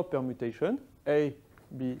the top permutation A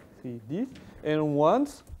B, C, D, and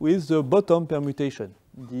once with the bottom permutation,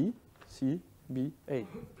 D, C, B, A.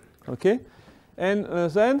 Okay? And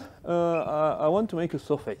then I want to make a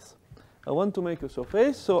surface. I want to make a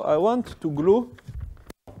surface, so I want to glue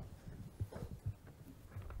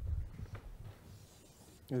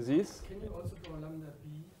this. Can you also draw lambda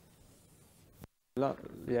B?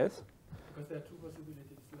 Yes. Because there are two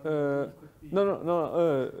possibilities.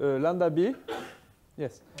 Lambda B.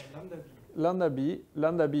 Yes. Oh, lambda B.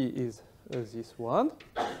 Lambda B is this one,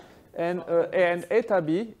 and eta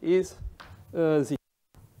B is this.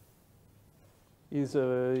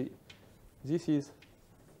 This is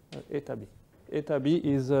eta B. Eta B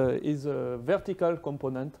is a vertical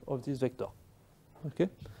component of this vector. Okay.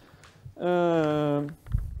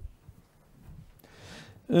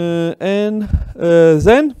 And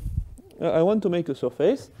then I want to make a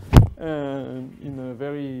surface in a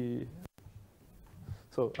very.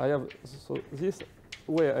 So this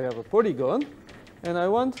way I have a polygon, and I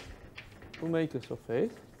want to make a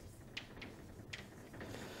surface,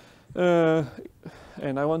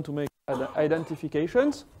 and I want to make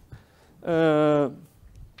identifications.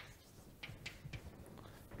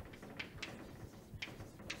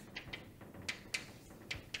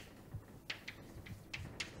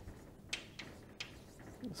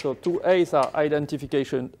 So two A's are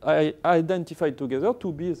identified together,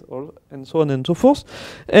 two B's, and so on and so forth.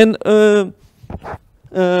 And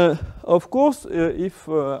of course, if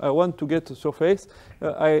I want to get a surface,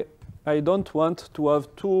 I don't want to have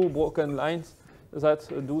two broken lines that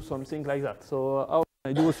do something like that. So how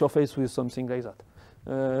can I do a surface with something like that?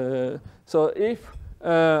 So if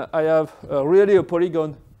I have really a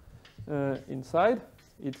polygon inside,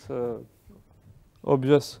 it's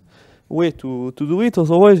obvious way to do it.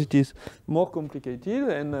 Otherwise, it is more complicated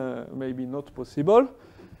and maybe not possible.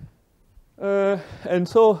 And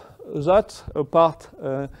so that part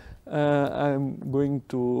I'm going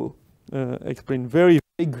to explain very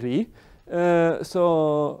vaguely.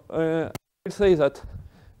 So I will say that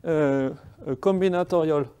a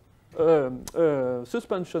combinatorial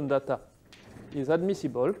suspension data is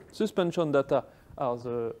admissible. Suspension data are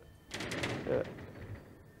the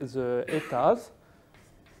etas.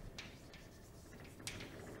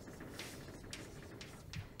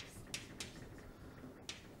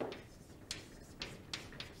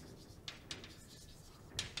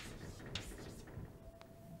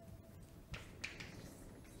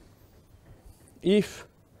 If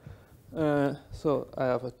so, I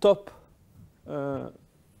have a top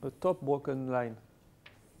broken line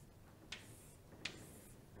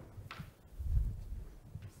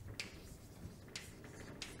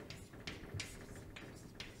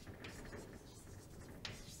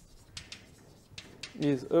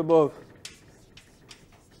is above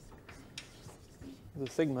the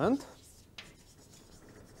segment,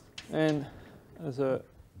 and the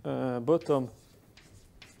bottom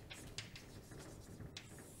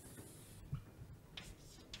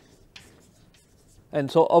and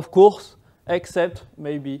so, of course, except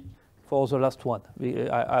maybe for the last one.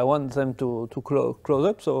 I want them to close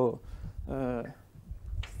up, so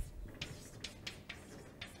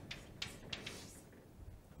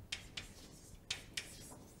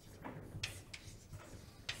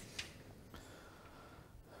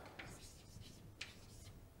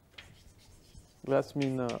that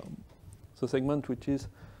means the segment which is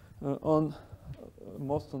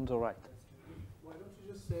most on the right. Why don't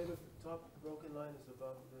you just say that the top broken line is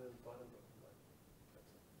above the bottom broken line?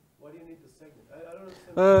 Why do you need the segment? I don't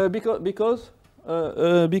understand.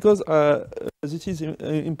 Because this is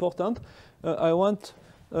important. I want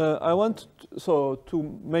to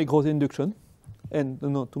make Rauzy induction, and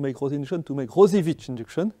to make Rauzy-Witch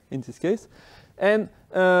induction in this case, and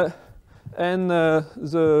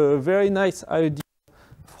the very nice idea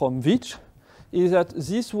from Witch is that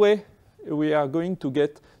this way we are going to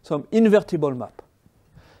get some invertible map.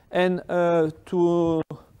 And to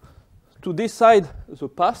decide the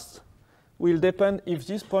path will depend if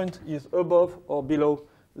this point is above or below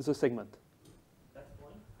the segment. That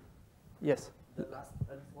point? Yes. The last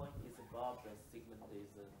endpoint is above the segment is...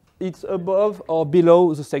 It's above or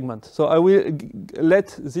below the segment. So I will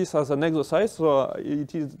let this as an exercise. So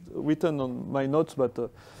it is written on my notes, but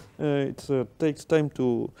it takes time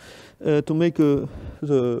to make the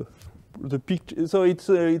picture. So it's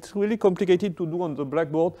really complicated to do on the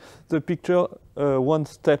blackboard the picture one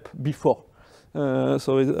step before.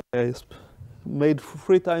 So I made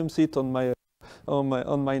 3 times it on my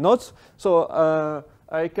notes. So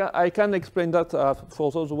I can explain that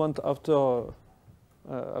for those who want after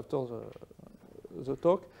the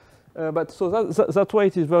talk. But so that's why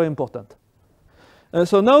it is very important.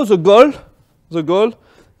 So now the goal the goal.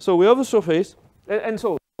 So we have a surface, and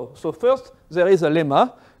so first there is a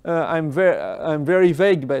lemma. I'm very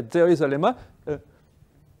vague, but there is a lemma.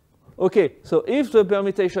 Okay, so if the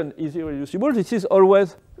permutation is irreducible, this is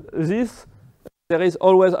always this. There is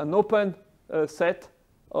always an open set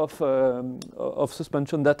of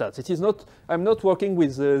suspension data. This is not. I'm not working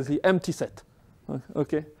with the empty set.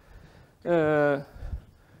 Okay,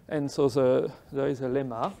 and so there is a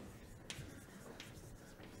lemma.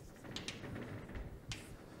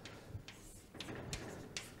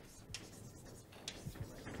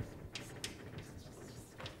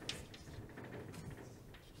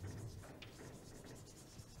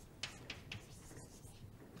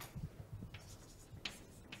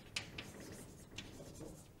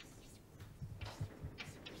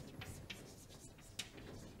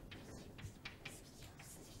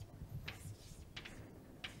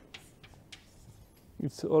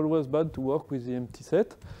 It's always bad to work with the empty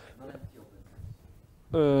set.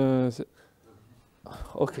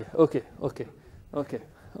 Okay,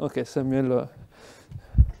 Samuel.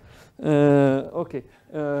 Okay.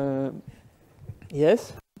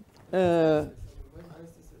 Yes.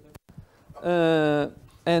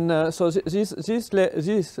 And so this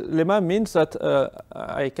lemma means that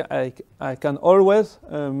I can always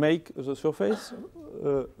make the surface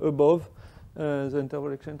above the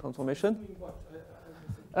interval exchange transformation.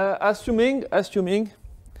 Assuming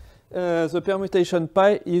the permutation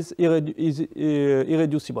pi is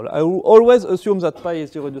irreducible. I will always assume that pi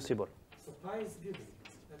is irreducible. So pi is given.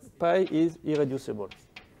 Pi is irreducible.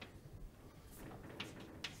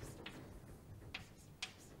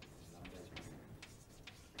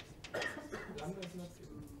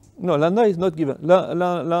 Lambda is not given. No,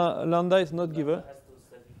 lambda is not given.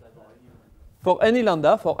 For any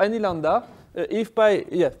lambda, if pi,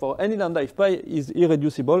 for any lambda, if pi is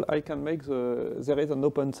irreducible, I can make there is an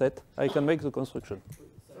open set. I can make the construction. So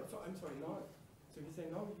I'm sorry, now, so you say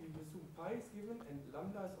now you assume pi is given and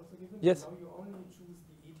lambda is also given? Yes. Now you only choose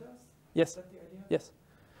the etas? Yes. Is that the idea? Yes.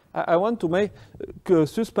 I want to make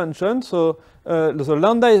suspension, so the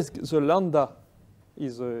lambda is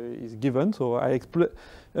given. So I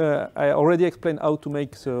already explained how to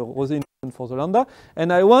make the Rauzy induction for the lambda,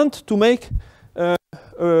 and I want to make.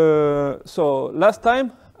 So last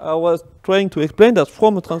time I was trying to explain that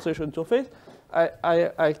from a translation surface,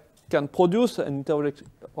 I can produce an interval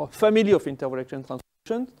or family of interval exchange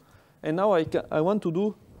translations, and now I want to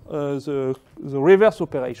do the reverse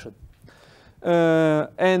operation. Of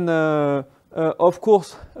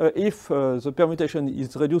course, if the permutation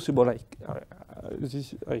is reducible, I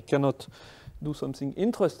cannot do something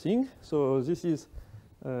interesting. So this is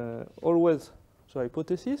always the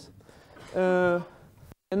hypothesis.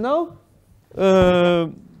 And now I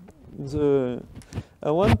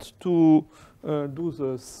want to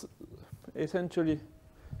do essentially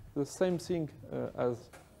the same thing as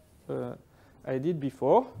I did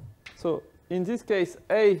before. So in this case,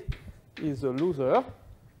 A is a loser.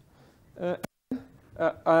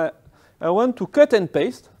 I want to cut and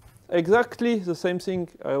paste exactly the same thing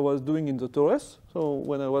I was doing in the torus. So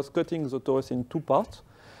when I was cutting the torus in two parts.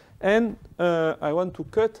 And I want to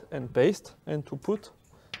cut and paste and to put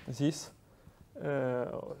this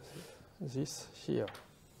here.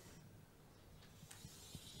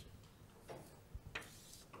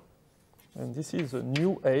 And this is the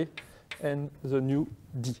new A and the new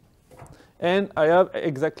D. And I have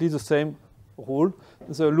exactly the same rule.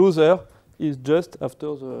 The loser is just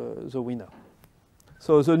after the winner.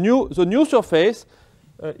 So the new surface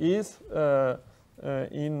is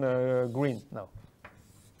in green now.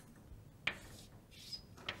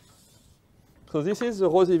 So this is the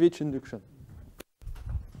Rauzy induction.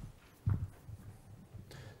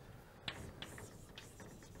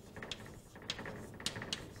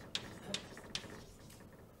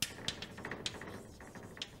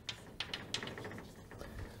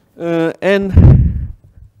 And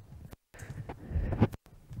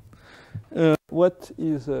what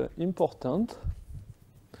is important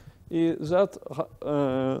is that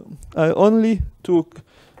I only took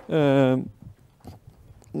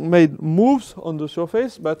made moves on the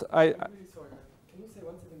surface, but I'm really sorry. Can you say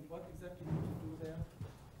once again what exactly did you do there?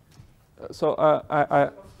 So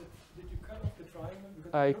Did you cut off the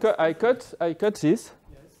triangle? I cut this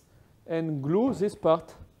Yes. and glue this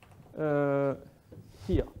part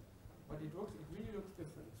here. But it really looks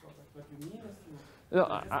different. So what you mean is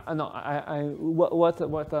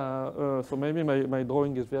So maybe my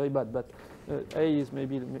drawing is very bad, but A is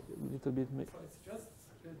maybe a little bit. So it's just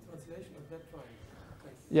the translation of that triangle.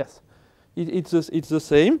 Yes, it's the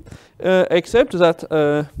same, except that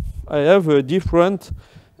I have a different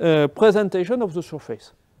presentation of the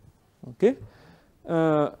surface. Okay,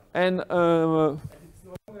 And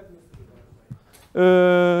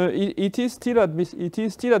it is still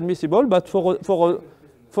admissible, but for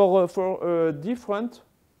a different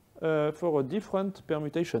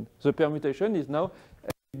permutation. The permutation is now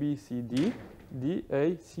A, B, C, D, D,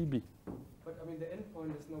 A, C, B. But I mean, the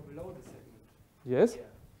endpoint is now below the segment. Yes. Yeah.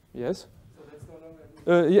 Yes. So that's no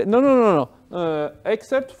longer. No.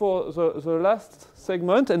 Except for the last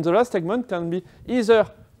segment, and the last segment can be either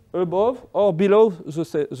above or below the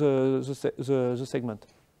segment.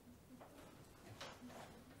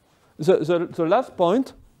 The last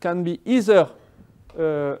point can be either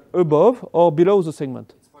above or below the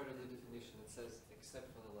segment. It's part of the definition. It says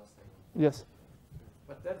except for the last segment. Yes.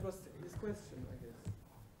 But that was his question, I guess.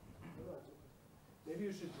 Maybe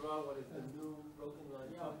you should draw what is the new broken line.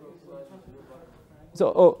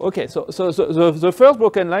 So okay. So the first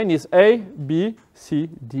broken line is A, B, C,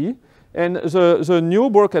 D, and the new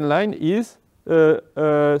broken line is the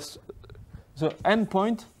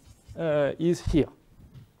endpoint is here.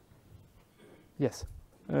 Yes.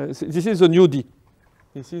 This is the new D.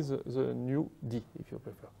 This is the new D, if you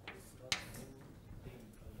prefer.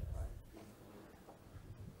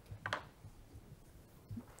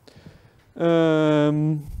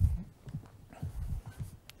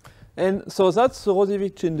 And so that's the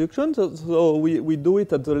Rauzy induction. So we do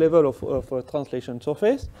it at the level of a translation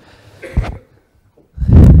surface.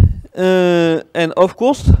 And of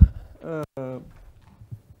course,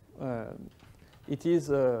 it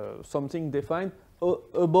is something defined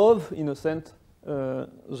above, in a sense,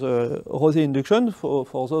 the Rauzy induction.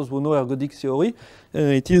 For those who know ergodic theory,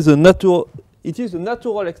 it is a natural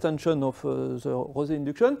extension of the Rauzy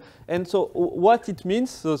induction. And so what it means,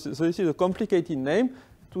 so this is a complicated name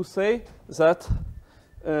to say that,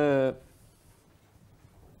 so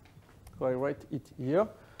I write it here,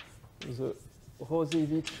 the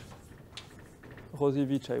Rauzy,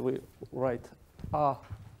 I will write A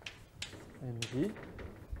and V.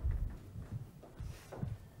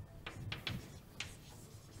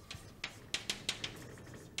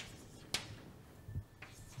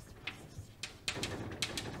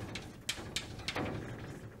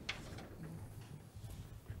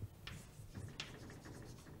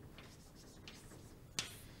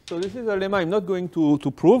 So this is a lemma I'm not going to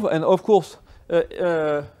prove, and of course,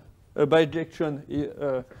 a bijection,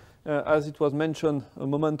 as it was mentioned a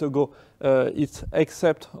moment ago, it's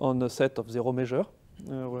except on a set of zero measure,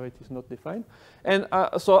 where it is not defined. And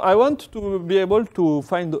so I want to be able to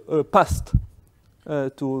find a past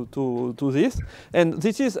to this, and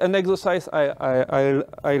this is an exercise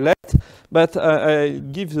I let, but I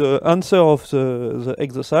give the answer of the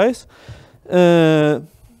exercise.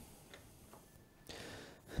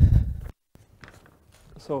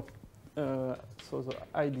 So the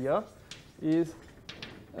idea is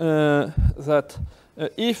that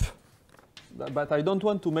if, but I don't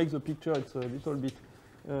want to make the picture, it's a little bit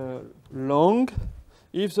long.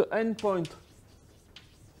 If the endpoint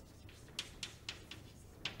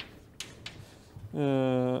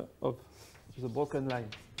of the broken line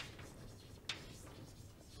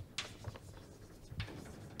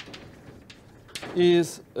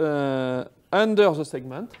is under the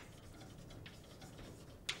segment,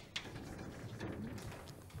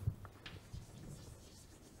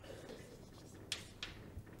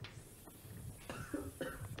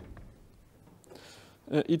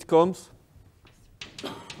 it comes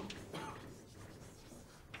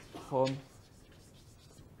from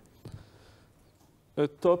a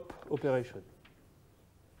top operation.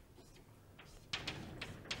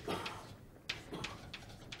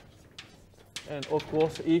 And of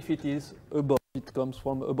course, if it is above, it comes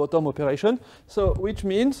from a bottom operation. So, which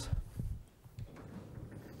means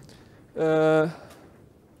that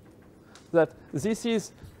this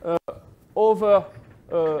is over.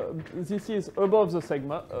 This is above the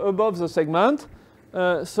segment.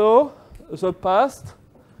 So the past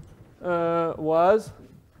was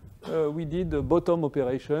we did the bottom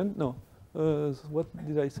operation. No, what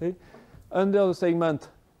did I say? Under the segment.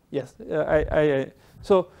 Yes,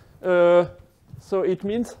 so it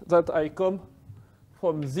means that I come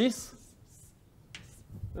from this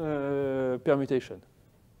permutation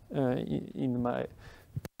in my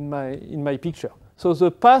picture. So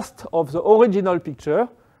the past of the original picture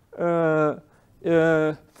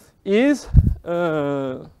is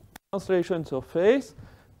translation surface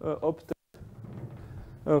obtained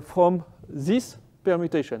from this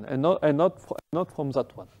permutation, and not from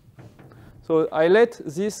that one. So I let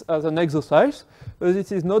this as an exercise.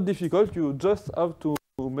 This is not difficult. You just have to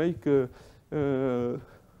make a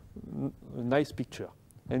nice picture,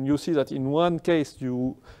 and you see that in one case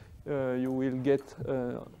you will get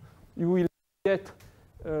get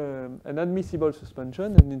an admissible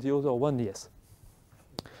suspension, and in the other one, yes.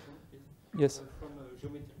 Yes. From a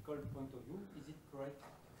geometrical point of view, is it correct to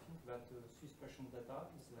think that suspension data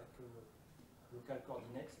is like local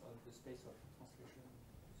coordinates on the space of translation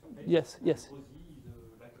surface? Yes, yes. Rauzy is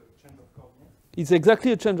like a change of coordinates? It's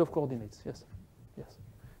exactly a change of coordinates, yes. Yes.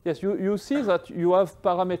 Yes, you see that you have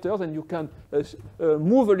parameters and you can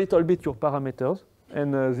move a little bit your parameters.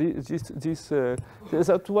 And that's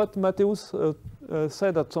what Mateusz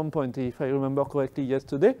said at some point, if I remember correctly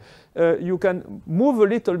yesterday. You can move a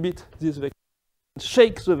little bit this vector,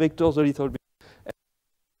 shake the vectors a little bit, and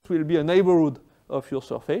it will be a neighborhood of your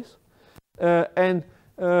surface. As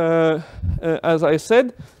I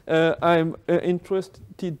said, I'm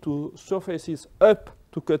interested to surfaces up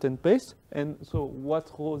to cut and paste. And so what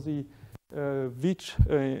Rauzy-Veitch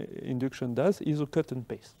induction does is a cut and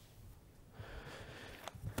paste.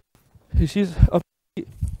 This is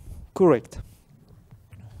correct.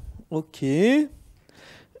 Okay.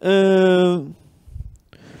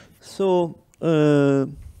 So Now,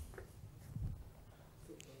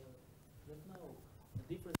 the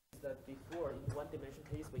difference is that before, in one-dimensional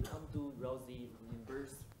case, we can't do Rauzy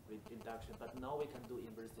inverse with induction, but now we can do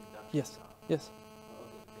inverse induction. yes, yes,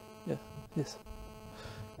 Okay. yes.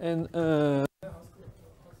 And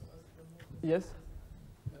yes.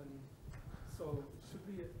 So should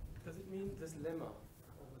we? Does it mean this lemma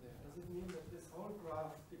over there? Does it mean that this whole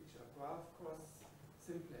graph picture, graph cross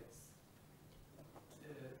simplex,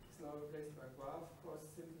 is now replaced by graph cross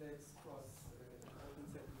simplex cross open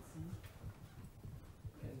set with C,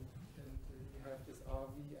 and you have this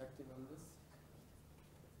RV acting on this?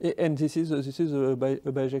 And this is a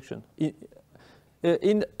bijection.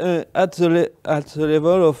 At the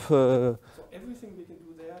level of. So everything we can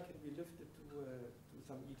do there can be lifted to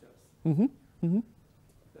some eters. Mm-hmm, mm-hmm.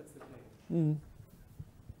 That's the claim. Mm.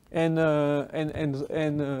 And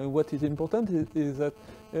what is important is that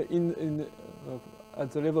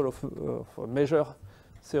at the level of a measure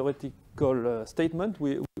theoretical statement,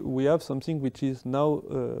 we have something which is now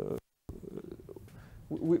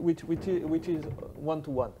which is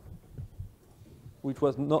 1-to-1, which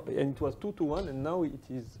was not, and it was 2-to-1, and now it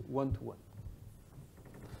is 1-to-1.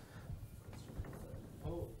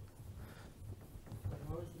 Oh.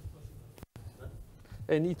 How is this possible?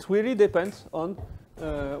 And it really depends on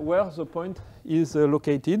where the point is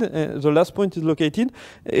located, the last point is located,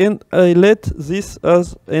 and I let this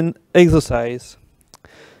as an exercise.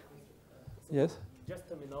 Yes? Just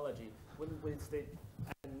terminology. When we say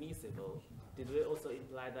admissible, did we also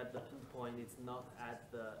imply that the endpoint is not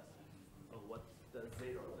at the what the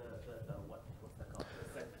zero, what's that called? The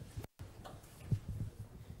segment.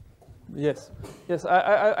 Yes, yes.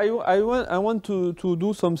 I want to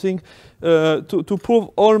do something to prove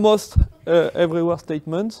almost everywhere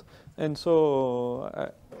statements, and so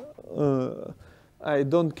I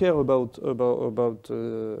don't care about a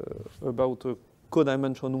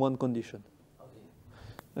codimension 1 condition.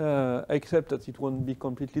 Except that it won't be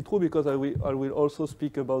completely true because I will also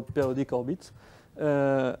speak about periodic orbits.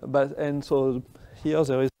 And so here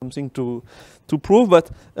there is something to prove, but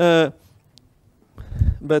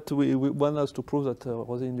we one has to prove that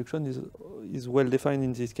Rauzy induction is well defined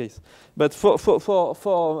in this case. But for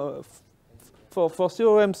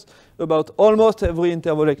theorems about almost every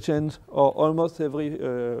interval exchange or almost every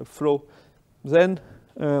flow, then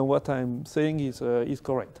what I'm saying is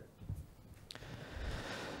correct.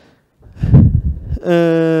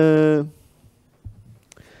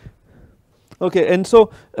 Okay, and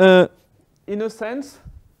so in a sense,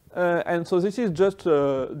 and so this is just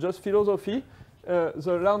philosophy.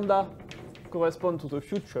 The lambda corresponds to the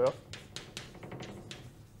future.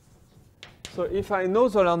 So if I know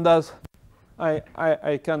the lambdas,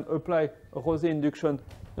 I can apply Rauzy induction,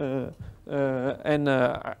 and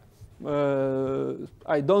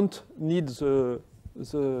I don't need the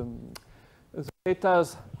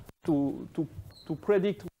zetas to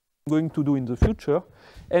predict what I'm going to do in the future,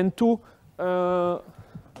 and to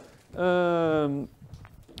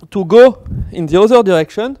go in the other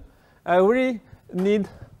direction, I really need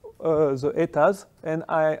the etas, and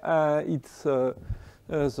it's the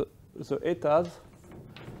etas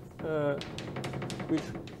which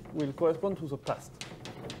will correspond to the past,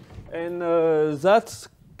 and that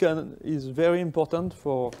is very important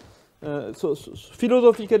for. So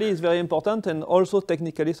philosophically, it's very important, and also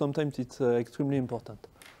technically, sometimes it's extremely important.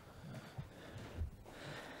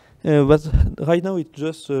 But right now, it's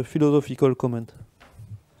just a philosophical comment.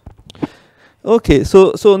 Okay,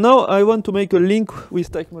 so now I want to make a link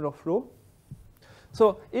with Teichmuller flow.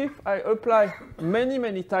 So if I apply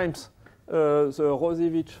many times the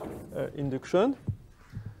Rauzy-Veitch induction,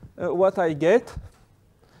 what I get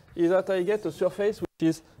is that I get a surface which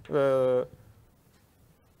is no,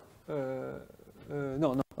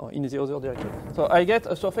 in the other direction. So I get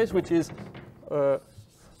a surface which is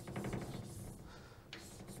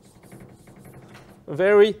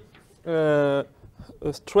very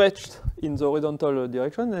stretched in the horizontal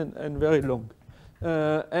direction and very long.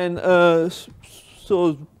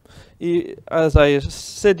 So as I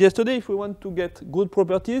said yesterday, if we want to get good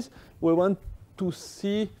properties, we want to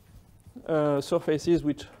see surfaces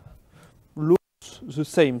which look the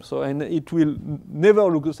same. So, and it will never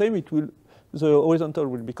look the same. It will, the horizontal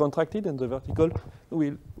will be contracted and the vertical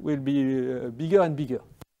will be bigger and bigger.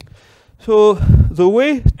 So the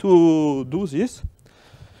way to do this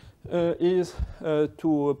is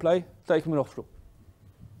to apply Teichmuller flow.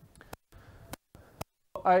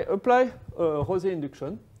 I apply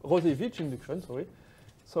Rauzy-Witch induction, sorry.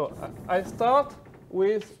 So I start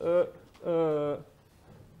with a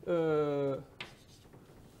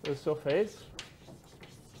surface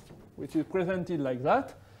which is presented like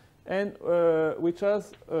that, and which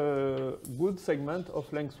has a good segment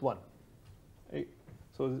of length 1.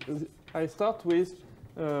 So I start with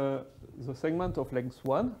the segment of length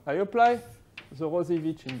 1. I apply the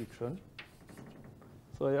Rauzy-Witch induction.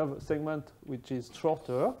 So I have a segment which is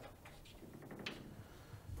shorter.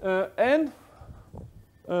 And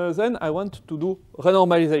then I want to do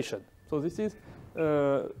renormalization. So this is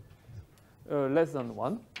less than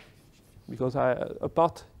 1, because a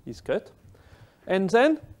part is cut. And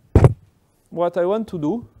then what I want to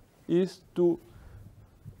do is to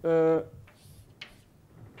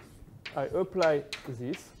I apply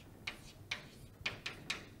this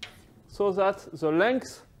so that the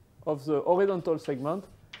length of the horizontal segment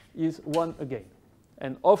is 1 again.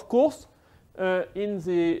 And of course, in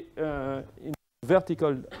the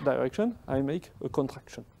vertical direction, I make a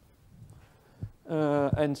contraction.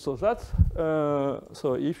 And so that's,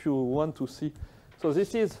 so if you want to see, so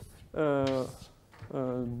this is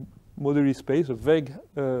moduli space, a vague.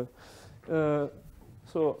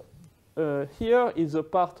 So here is the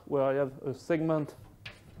part where I have a segment,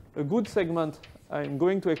 a good segment. I'm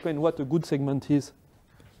going to explain what a good segment is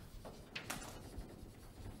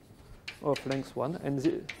of length 1.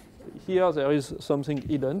 And here there is something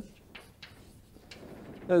hidden.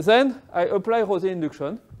 Then I apply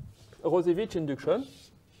Rauzy-Witch induction.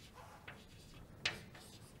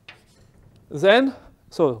 Then,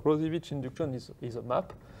 so Rauzy-Witch induction is a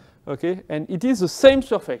map, okay, and it is the same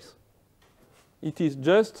surface. It is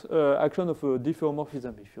just action of a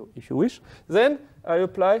diffeomorphism, if you wish. Then I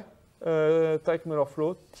apply Teichmuller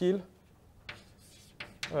flow till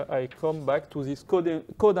I come back to this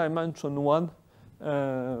codimension 1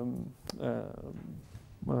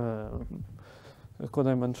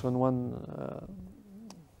 codimension 1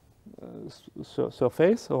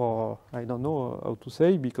 surface, or I don't know how to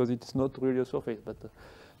say, because it's not really a surface, but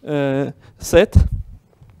set.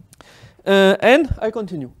 And I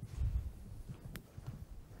continue.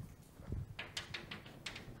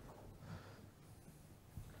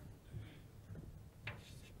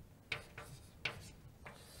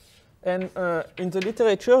 And in the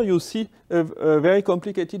literature, you see a very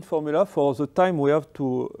complicated formula for the time we have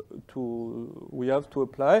to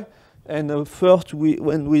apply. And first,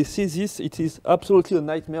 when we see this, it is absolutely a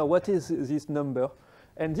nightmare. What is this number?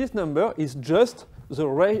 And this number is just the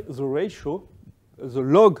ratio, the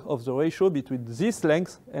log of the ratio between this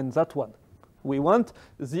length and that one. We want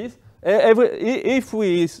this.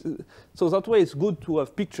 So that way it's good to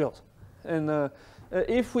have pictures. And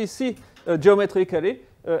if we see geometrically,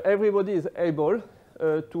 everybody is able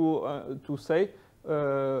to say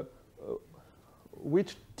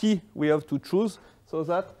which t we have to choose, so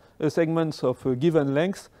that a segment of a given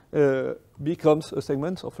length becomes a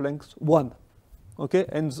segment of length 1. Okay,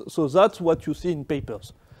 and so that's what you see in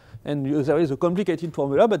papers. And there is a complicated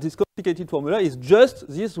formula, but this complicated formula is just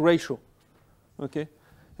this ratio. Okay,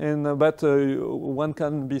 and but one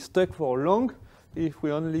can be stuck for long if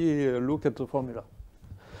we only look at the formula.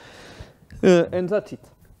 And that's it.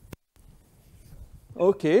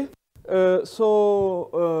 Okay,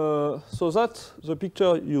 so that's the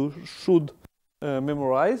picture you should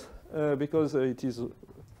memorize because it is.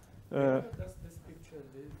 Where does this picture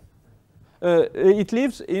live? It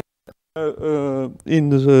lives in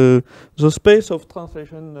the space of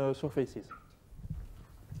translation surfaces.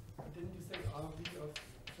 Didn't you say RV of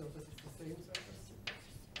surface is the same surface?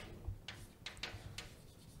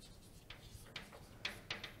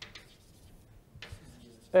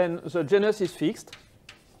 And the genus is fixed.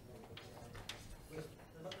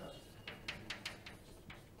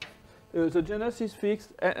 The genus is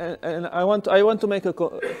fixed, and I want to make a.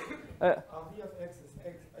 RV of X is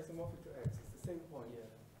X isomorphic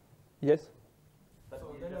Yes. But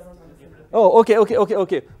So you then I just don't do understand. different- Oh,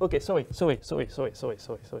 okay. Sorry.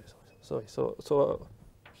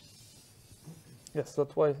 Yes,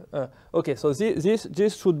 that's why. Okay, so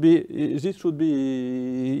this should be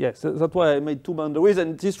yes. That's why I made two boundaries,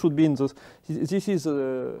 and this should be in the. This is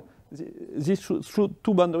this should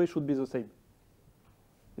two boundaries should be the same.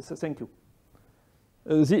 Yes, thank you.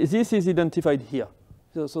 This is identified here.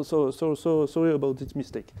 So sorry about this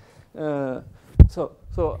mistake. Again, where?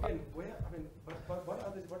 I mean, but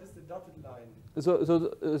what is the dotted line? So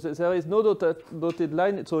there is no dotted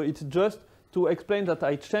line. So it's just to explain that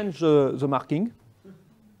I change the marking.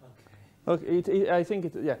 Okay, I think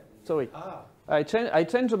it. Yeah. Sorry. Ah, I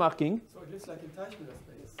change the marking. so it looks like in Teichmüller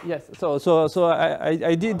space. Yes. So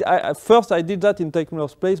I did. First I did that in Teichmüller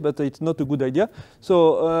space, but it's not a good idea.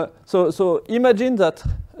 So imagine that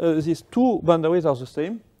these two boundaries are the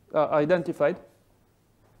same, are identified.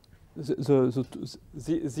 This is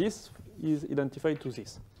identified to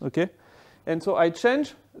this. Okay, and so I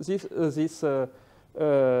change this.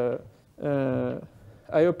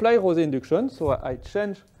 I apply Rauzy induction. So I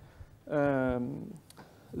change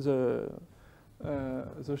the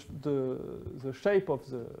shape of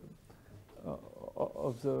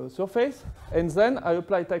the surface, and then I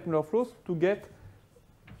apply Teichmüller flows to get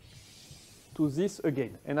to this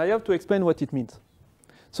again. And I have to explain what it means.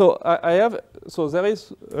 So so there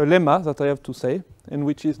is a lemma that I have to say, and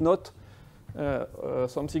which is not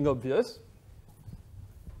something obvious.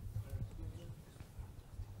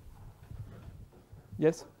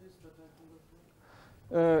 Yes?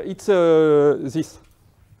 It's this.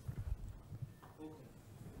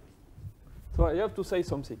 So I have to say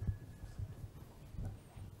something.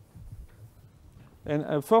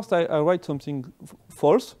 And first I write something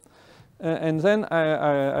false, and then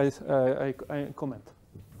I comment.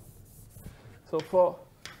 So for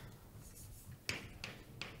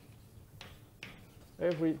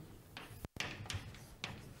every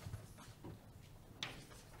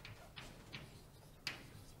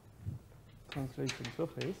translation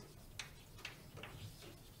surface,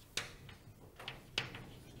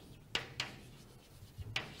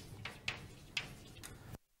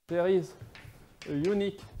 there is a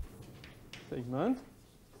unique segment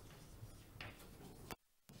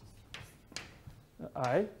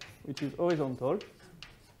I, which is horizontal,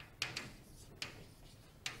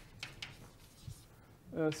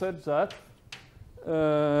 such that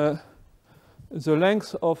the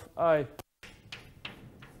length of I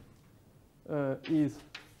is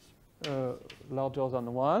larger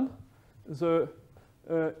than 1. The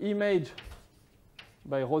image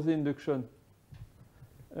by Rauzy induction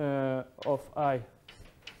of I,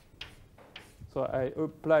 so I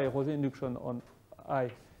apply Rauzy induction on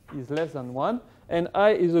I, is less than 1. And I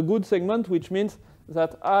is a good segment, which means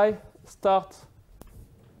that I starts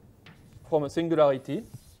from a singularity,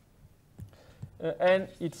 and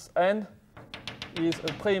its end is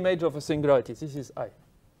a pre-image of a singularity. This is I.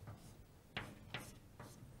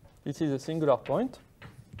 This is a singular point.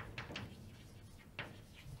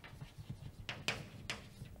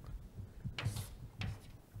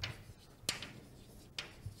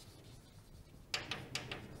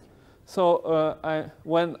 So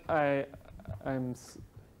when I'm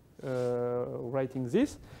writing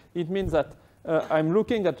this, it means that I'm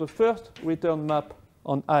looking at the first return map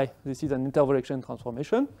on I. This is an interpolation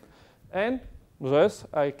transformation. And thus,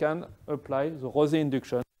 I can apply the Rauzy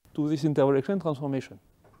induction to this interpolation transformation.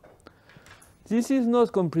 This is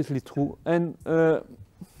not completely true, and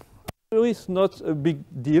it's not a big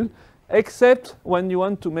deal, except when you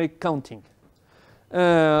want to make counting.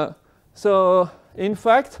 So, in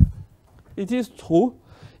fact, it is true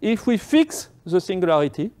if we fix the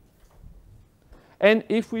singularity, and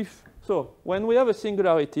if we so when we have a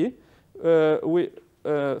singularity,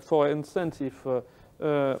 for instance, if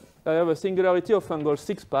I have a singularity of angle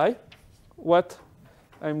 6 pi, what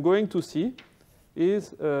I'm going to see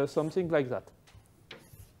is something like that.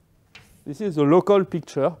 This is a local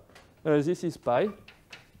picture. This is pi,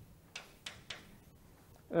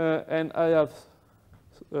 and I have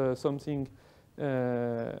something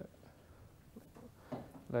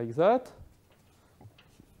like that.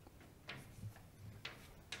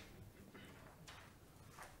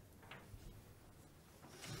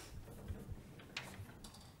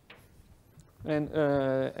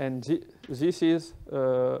 And this is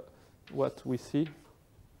what we see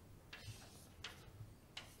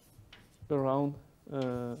around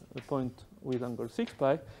a point with angle 6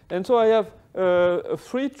 pi. And so I have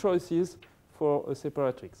 3 choices for a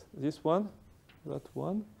separatrix. This one, that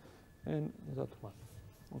one, and that one.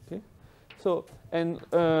 Okay. So and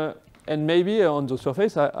maybe on the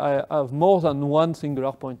surface I have more than one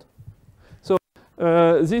singular point.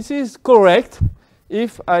 this is correct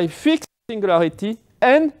if I fix singularity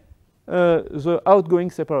and the outgoing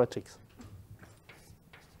separatrix.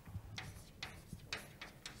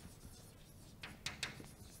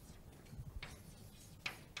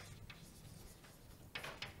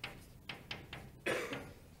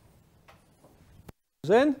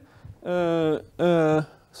 Then,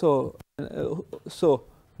 so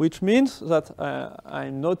which means that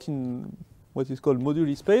I'm not in what is called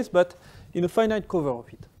moduli space, but in a finite cover of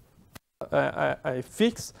it. I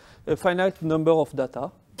fix a finite number of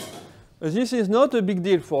data. This is not a big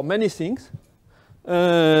deal for many things,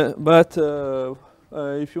 but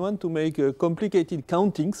if you want to make complicated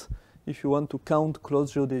countings, if you want to count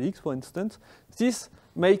closed geodesics, for instance, this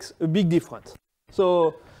makes a big difference.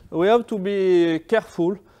 So we have to be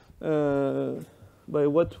careful by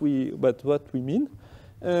what we mean,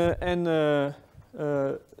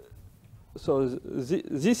 so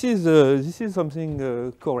this is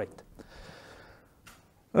something correct.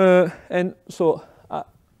 And so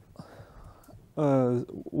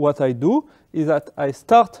what I do is that I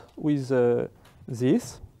start with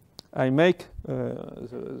this. I make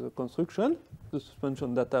the construction, the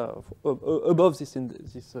suspension data above this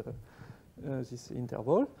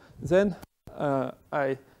interval. Then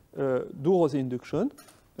I do Rauzy induction.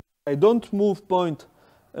 I don't move point,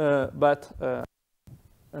 but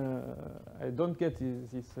I don't get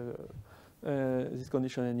this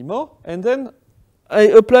condition anymore. And then I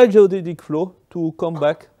apply geodetic flow to come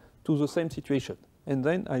back to the same situation. And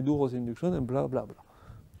then I do Rauzy induction and blah, blah, blah.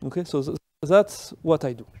 Okay, so that's what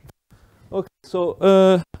I do. Okay, so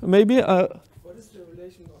maybe... what is the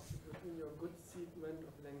relation between your good segment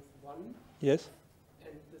of length 1 yes.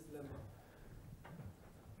 and this lemma?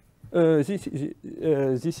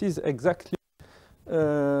 This is exactly...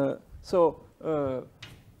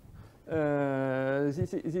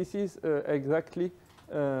 this is exactly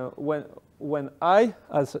when I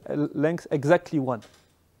has length exactly 1.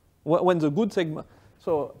 When the good segment...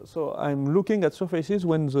 So I'm looking at surfaces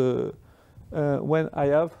when the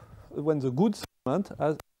good segment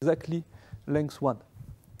has exactly length 1.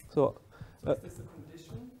 So is this a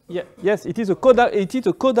condition? Yeah, yes, it is a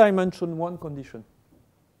codimension 1 condition.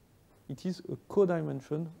 It is a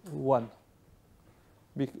codimension 1.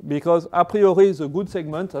 Because a priori the good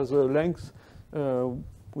segment has a length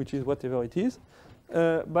which is whatever it is,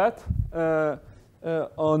 but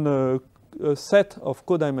on a set of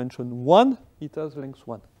codimension 1, it has length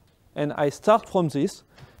 1. And I start from this,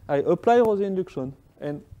 I apply Rauzy induction,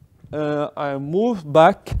 and I move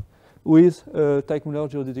back with Teichmüller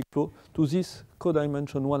geodetic flow to this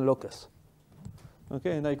codimension 1 locus.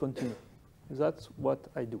 Okay, and I continue. That's what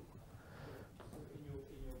I do. In your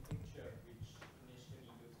picture, which initially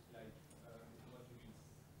looks like modules.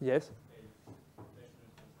 Yes. This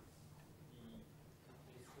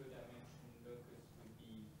two-dimension locus wouldn't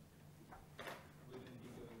be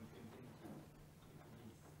going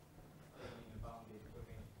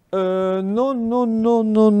to infinity. No.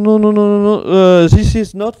 This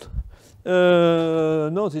is not.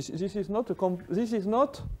 No, this is not a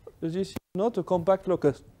compact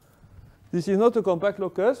locus. This is not a compact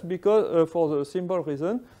locus because, for the simple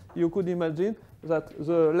reason, you could imagine that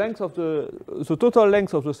the length of the total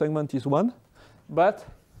length of the segment is 1, but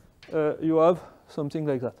you have something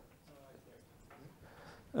like that.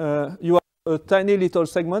 You have a tiny little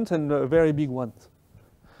segment and a very big one.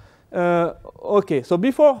 Okay, so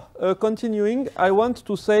before continuing, I want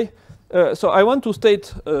to say, I want to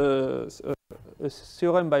state a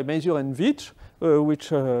theorem by Mazur and Veitch,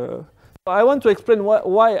 which I want to explain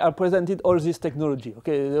why I presented all this technology.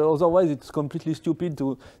 Okay, otherwise it's completely stupid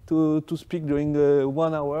to speak during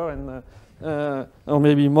 1 hour and or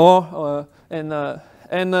maybe more.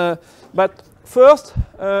 But first,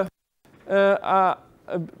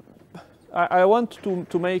 I want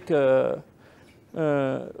to make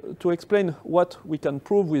to explain what we can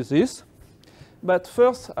prove with this. But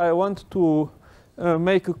first, I want to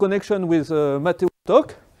make a connection with Matteo's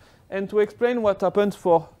talk and to explain what happens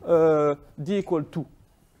for d equal 2.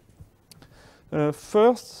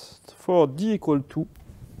 First, for d equal 2.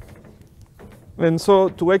 And so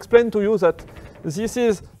to explain to you that this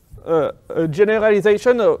is a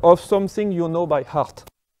generalization of something you know by heart.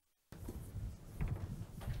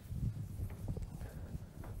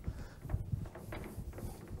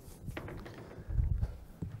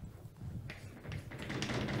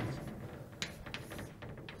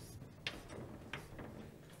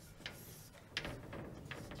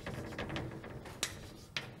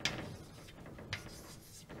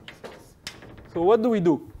 So what do? What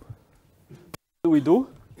do we do?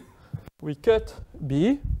 We cut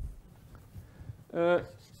B.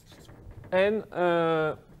 And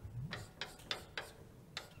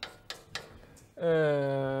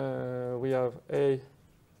we have A.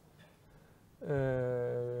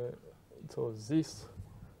 So this,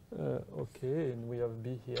 okay, and we have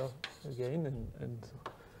B here again,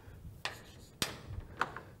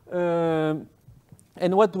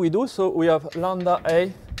 and what we do, so we have lambda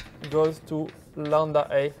A goes to lambda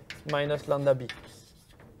A minus lambda B.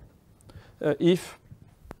 If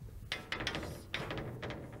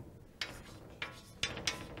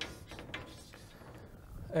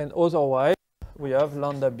and otherwise we have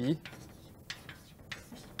lambda B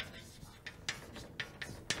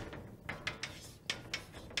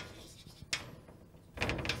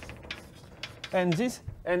and this,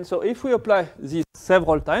 and so if we apply this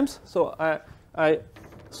several times, so I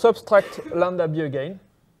subtract lambda B again,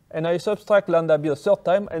 and I subtract lambda B a third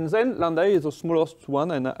time, and then lambda A is the smallest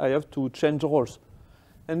one, and I have to change roles.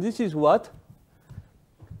 And this is what?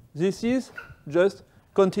 This is just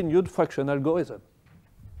continued fraction algorithm.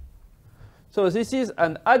 So this is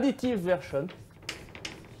an additive version.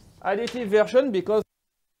 Additive version because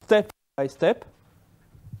step by step.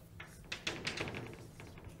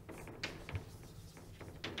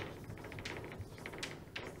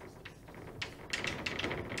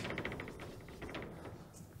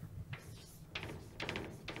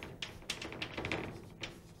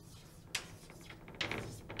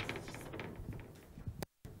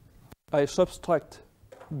 I subtract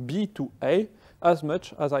B to A as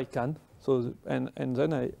much as I can. So and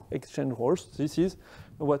then I exchange roles. This is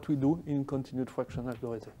what we do in continued fraction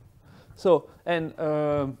algorithm. So and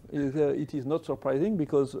it is not surprising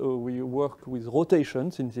because we work with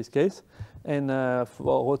rotations in this case, and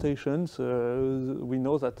for rotations we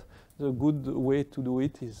know that the good way to do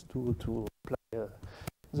it is to apply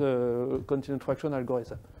the continued fraction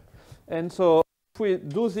algorithm. And so if we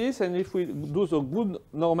do this, and if we do the good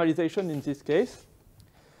normalization in this case,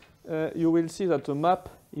 you will see that the map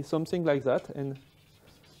is something like that. And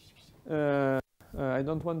I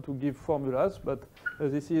don't want to give formulas, but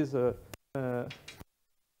this is 1/2,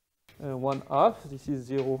 this is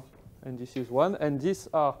 0, and this is 1. And these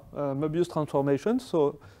are Möbius transformations.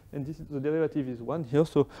 So, and this is, the derivative is 1 here.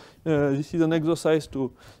 So this is an exercise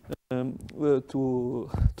to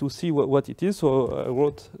see what it is. So I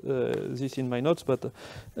wrote this in my notes, but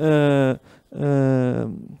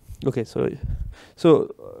okay, sorry. So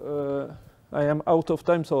I am out of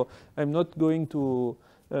time, so I'm not going to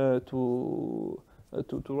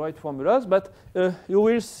write formulas. But you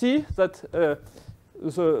will see that the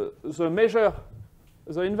measure,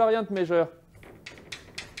 the invariant measure,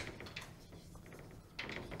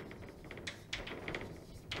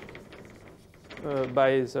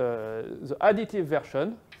 by the additive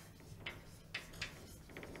version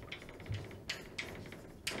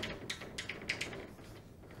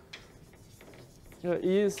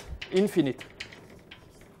is infinite.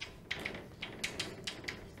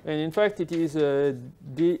 And in fact, it is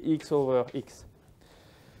dx over x.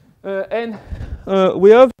 And we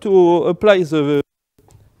have to apply the,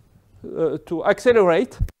 to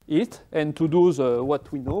accelerate it and to do the,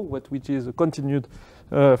 what we know, which is continued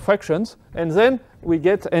fractions. And then we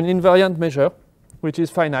get an invariant measure, which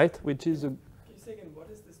is finite, which is a... Can you say again,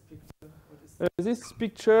 what is this picture? What is this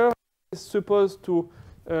picture is supposed to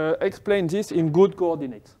explain this in good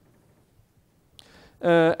coordinates.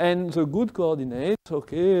 And the good coordinates,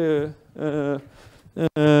 okay,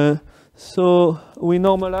 so we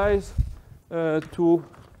normalize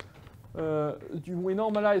we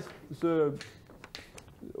normalize the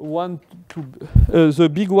one to the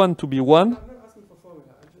big one to be 1. I'm not asking for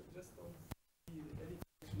formula. I just don't see any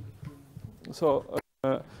connection between. So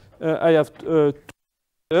I have two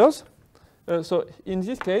layers. So in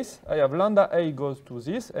this case, I have lambda A goes to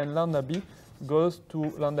this, and lambda B goes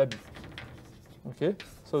to lambda B. Okay,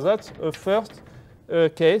 so that's a first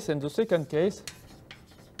case, and the second case.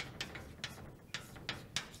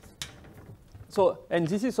 So, and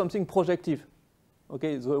this is something projective.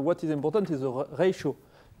 Okay, what is important is the ratio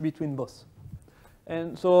between both.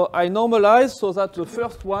 And so I normalize so that the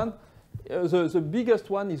first one, the biggest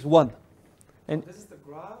one is 1. And this is the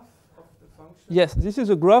graph of the function? Yes, this is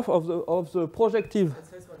a graph of the projective. That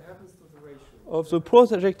says what happens to the ratio. Of the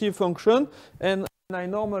projective function, and I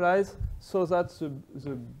normalize so that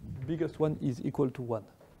the biggest one is equal to 1.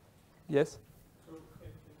 Yes? So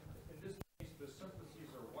in this case, the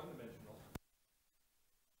simplices are one-dimensional.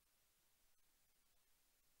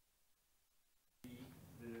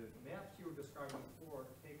 The maps you were describing before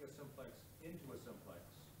take a simplex into a simplex.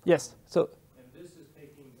 Yes. So. And this is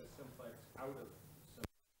taking the simplex out of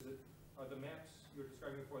simplex. Are the maps you were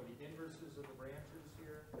describing before the inverses of the branches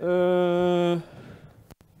here?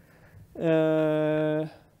 So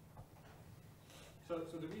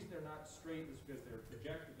the reason they're not straight is because they're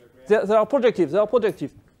projected. They are projective. They are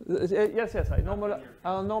projective. Yes, yes. I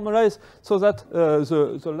normalize so that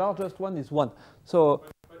the largest one is 1. So.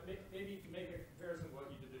 But maybe you can make a comparison to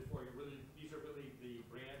what you did before. These are really the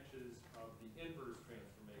branches of the inverse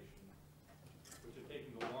transformation, which are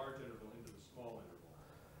taking the large interval into the small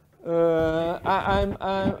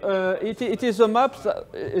interval. It is a map.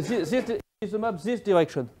 This is a map this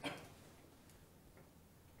direction.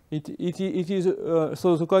 It is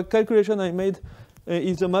so the calculation I made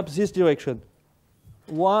is a map this direction.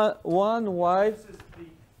 One y. This is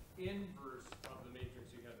the inverse of the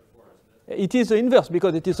matrix you had before, isn't it? It is the inverse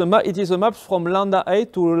because it is a map from lambda a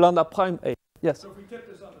to lambda prime a. Yes. So if we tip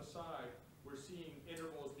this on the side, we're seeing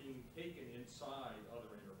intervals being taken inside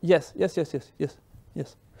other intervals.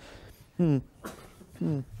 Yes.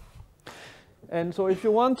 And so if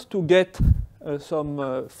you want to get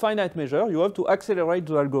some finite measure, you have to accelerate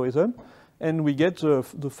the algorithm, and we get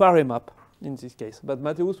the Farey map in this case. But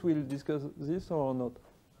Mateusz will discuss this or not?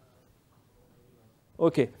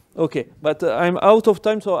 Okay. But I'm out of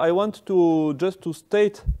time, so I want to just to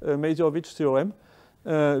state Meyerowitz theorem,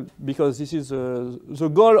 because this is the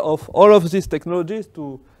goal of all of these technologies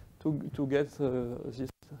to get this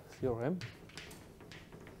theorem.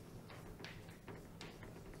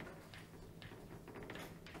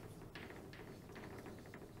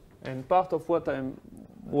 And part of what I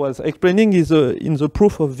was explaining is in the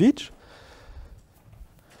proof of Witch.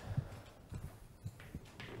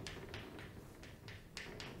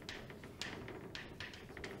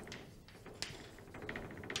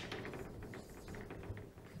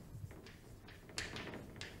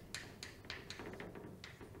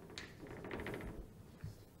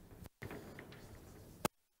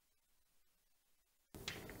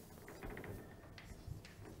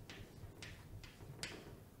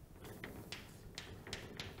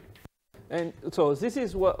 And so this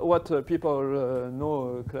is what people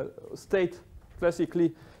know, state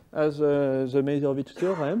classically as the Meyerowitz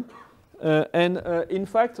theorem. And in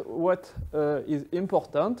fact, what is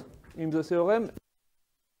important in the theorem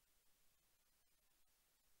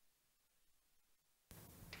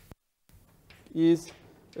is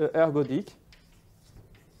ergodic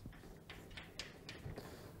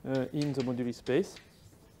in the moduli space.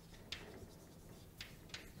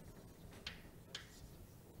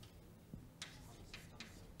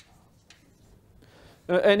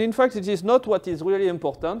 And in fact, it is not what is really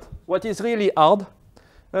important. What is really hard.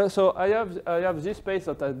 So I have this space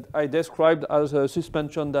that I described as a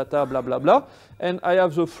suspension data, blah blah blah, and I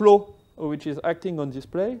have the flow which is acting on this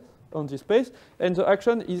space, and the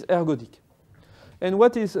action is ergodic. And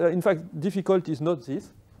what is in fact difficult is not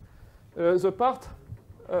this. The part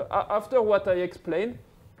after what I explained,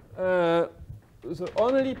 the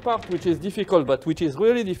only part which is difficult, but which is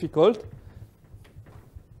really difficult.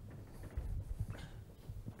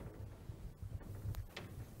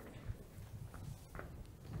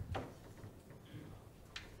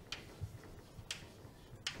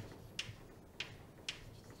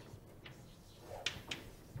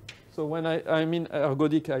 So when I mean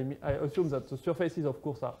ergodic, I assume that the surfaces, of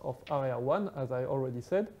course, are of area 1, as I already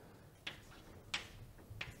said.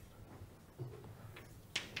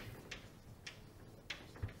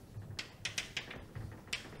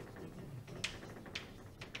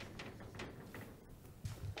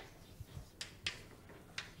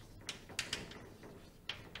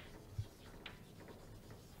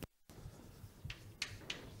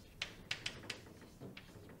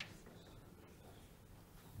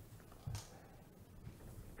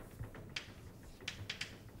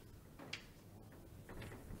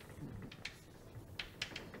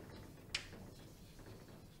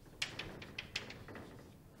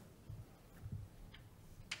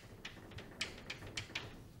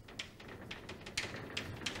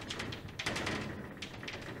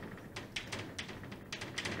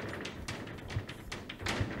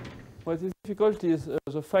 What is difficult is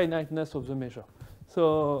the finiteness of the measure.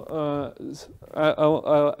 So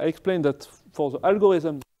I explained that for the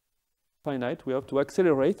algorithm finite, we have to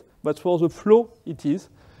accelerate, but for the flow, it is.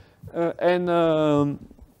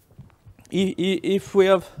 If we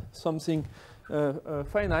have something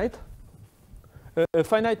finite, a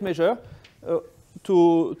finite measure,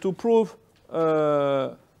 to prove,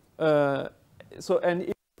 so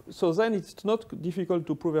then it's not difficult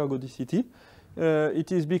to prove ergodicity.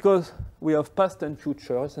 It is because we have past and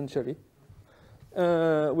future, essentially.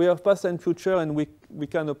 We have past and future, and we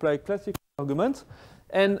can apply classical arguments.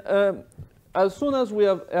 And as soon as we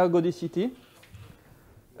have ergodicity,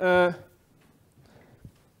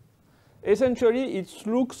 essentially it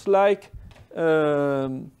looks like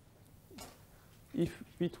if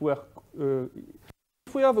it were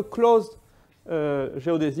if we have a closed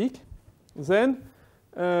geodesic, then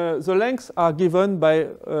the lengths are given by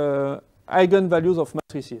eigenvalues of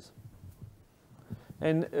matrices.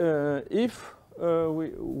 And if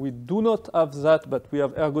we do not have that, but we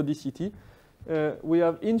have ergodicity, we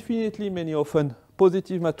have infinitely many often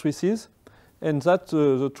positive matrices, and that's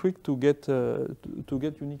the trick to get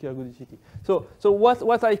unique ergodicity. So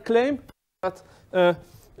what I claim that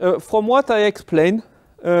from what I explained,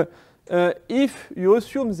 if you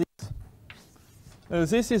assume this,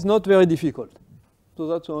 this is not very difficult. So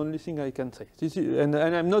that's the only thing I can say. This is, and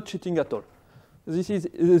I'm not cheating at all. This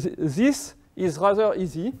is rather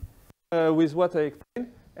easy with what I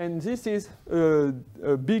explained, and this is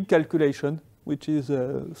a big calculation, which is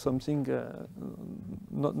something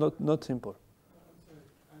not simple.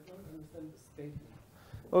 I don't understand the statement.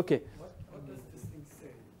 Okay. What does this thing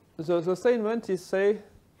say? The statement is say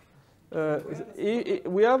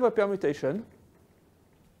we have a permutation,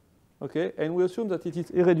 okay, and we assume that it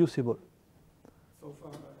is irreducible. So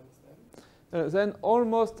far, I understand. Then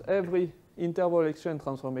almost every interval exchange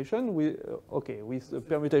transformation with the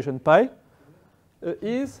permutation pi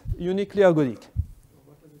is uniquely ergodic. So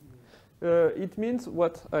what does it mean? It means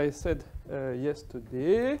what I said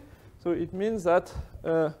yesterday. So it means that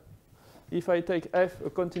if I take f a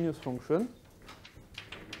continuous function.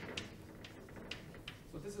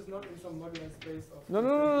 So this is not in some modular space of.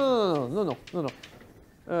 No.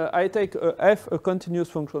 I take f a continuous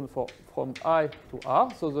function from I to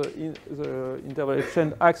R. So the interval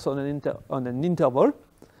exchange acts on an interval.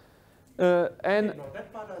 And no,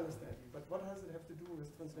 that part I understand. But what does it have to do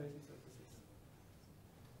with translation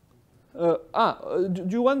surfaces? Do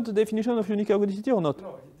you want the definition of unique ergodicity or not?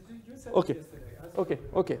 No, you said Okay. it yesterday.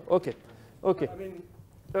 Okay. I mean,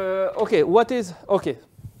 Okay, what is, okay.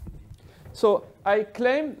 So I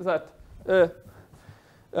claim that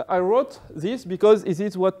I wrote this because it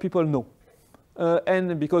is what people know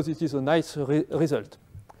and because it is a nice result.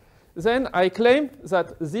 Then I claim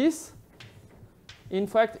that this, in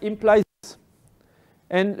fact, implies this.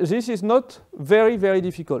 And this is not very, very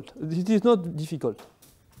difficult. It is not difficult.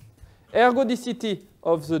 Ergodicity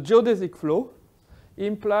of the geodesic flow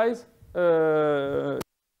implies ergodicity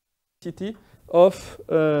of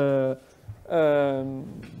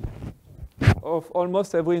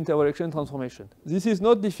almost every interval exchange transformation. This is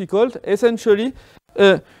not difficult. Essentially,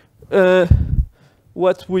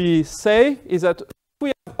 what we say is that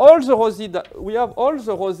we have all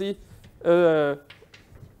the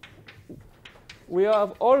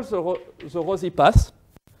Rauzy paths,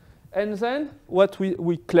 and then what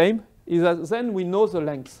we claim is that then we know the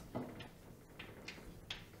length.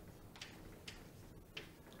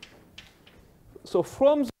 So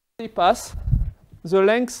from the Rauzy path, the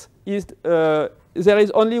length is there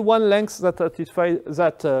is only one length that satisfies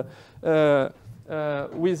that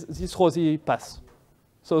with this Rauzy path.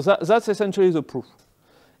 So that's essentially the proof.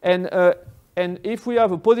 And if we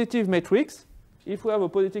have a positive matrix, we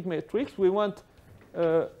want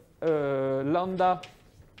lambda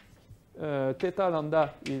theta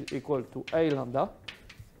lambda is equal to a lambda,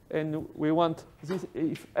 and we want this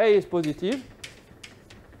if a is positive.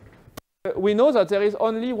 We know that there is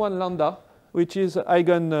only one lambda, which is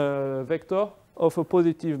eigenvector of a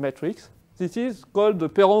positive matrix. This is called the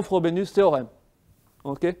Perron-Frobenius theorem.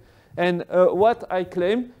 Okay, and what I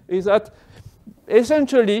claim is that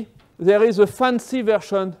essentially there is a fancy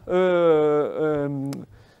version, a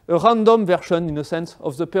random version in a sense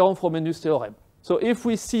of the Perron-Frobenius theorem. So if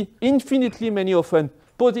we see infinitely many often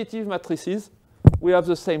positive matrices, we have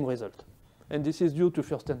the same result, and this is due to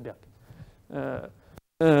Furstenberg.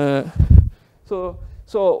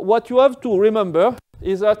 So what you have to remember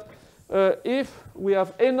is that if we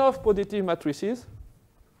have enough positive matrices,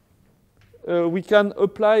 we can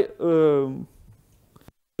apply a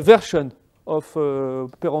version of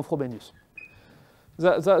Perron-Frobenius.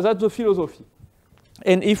 That's the philosophy.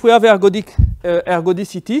 And if we have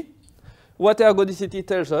ergodicity, what ergodicity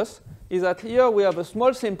tells us is that here we have a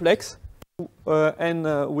small simplex, and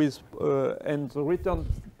the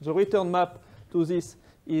return map to this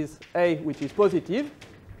is A, which is positive,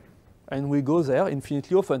 and we go there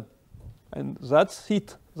infinitely often. And that's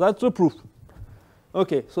it. That's the proof.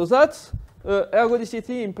 Okay, so that's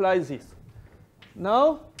ergodicity implies this.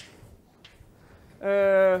 Now,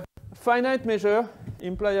 finite measure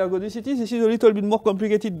imply ergodicity. This is a little bit more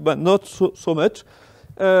complicated, but not so much.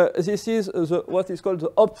 This is what is called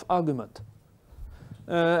the Hopf argument.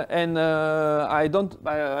 And I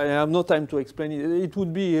have no time to explain it. It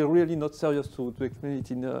would be really not serious to explain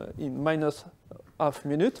it in minus half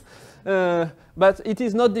minute. But it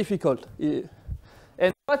is not difficult.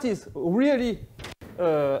 And what is really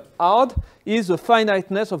hard is the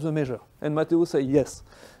finiteness of the measure. And Matteo say yes.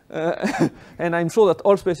 And I'm sure that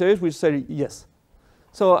all specialists will say yes.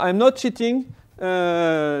 So I'm not cheating,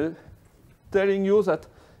 telling you that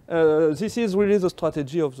this is really the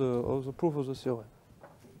strategy of the proof of the theorem.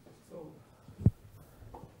 So,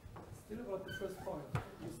 still about the first point.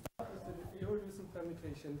 You start with the irreducible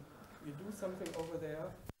permutation. You do something over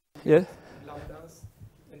there. Yeah. Lambdas.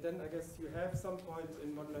 And then I guess you have some point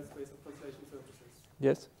in moduli space of translation surfaces.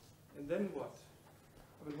 Yes. And then what?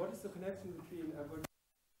 I mean, what is the connection between ergodic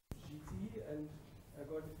GT and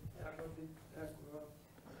ergodic?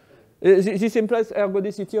 This implies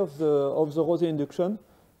ergodicity of the Rauzy induction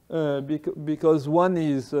because one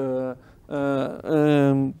is Is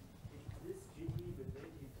this GT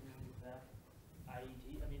related to that IEG?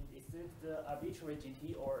 I mean, is it the arbitrary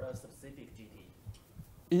GT or a specific GT?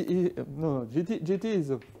 No, GT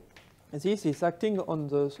is this is acting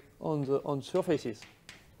on surfaces.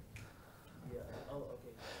 Yeah. Oh,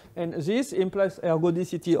 okay. And this implies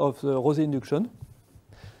ergodicity of the Rauzy induction.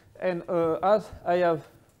 And as I have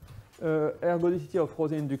ergodicity of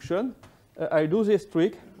Rauzy induction, I do this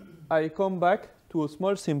trick. I come back to a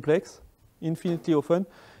small simplex, infinitely often,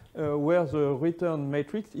 where the return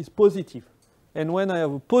matrix is positive. And when I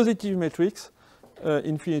have a positive matrix,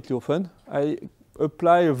 infinitely often, I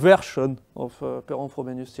apply a version of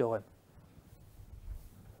Perron-Frobenius theorem.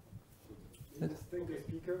 This thing is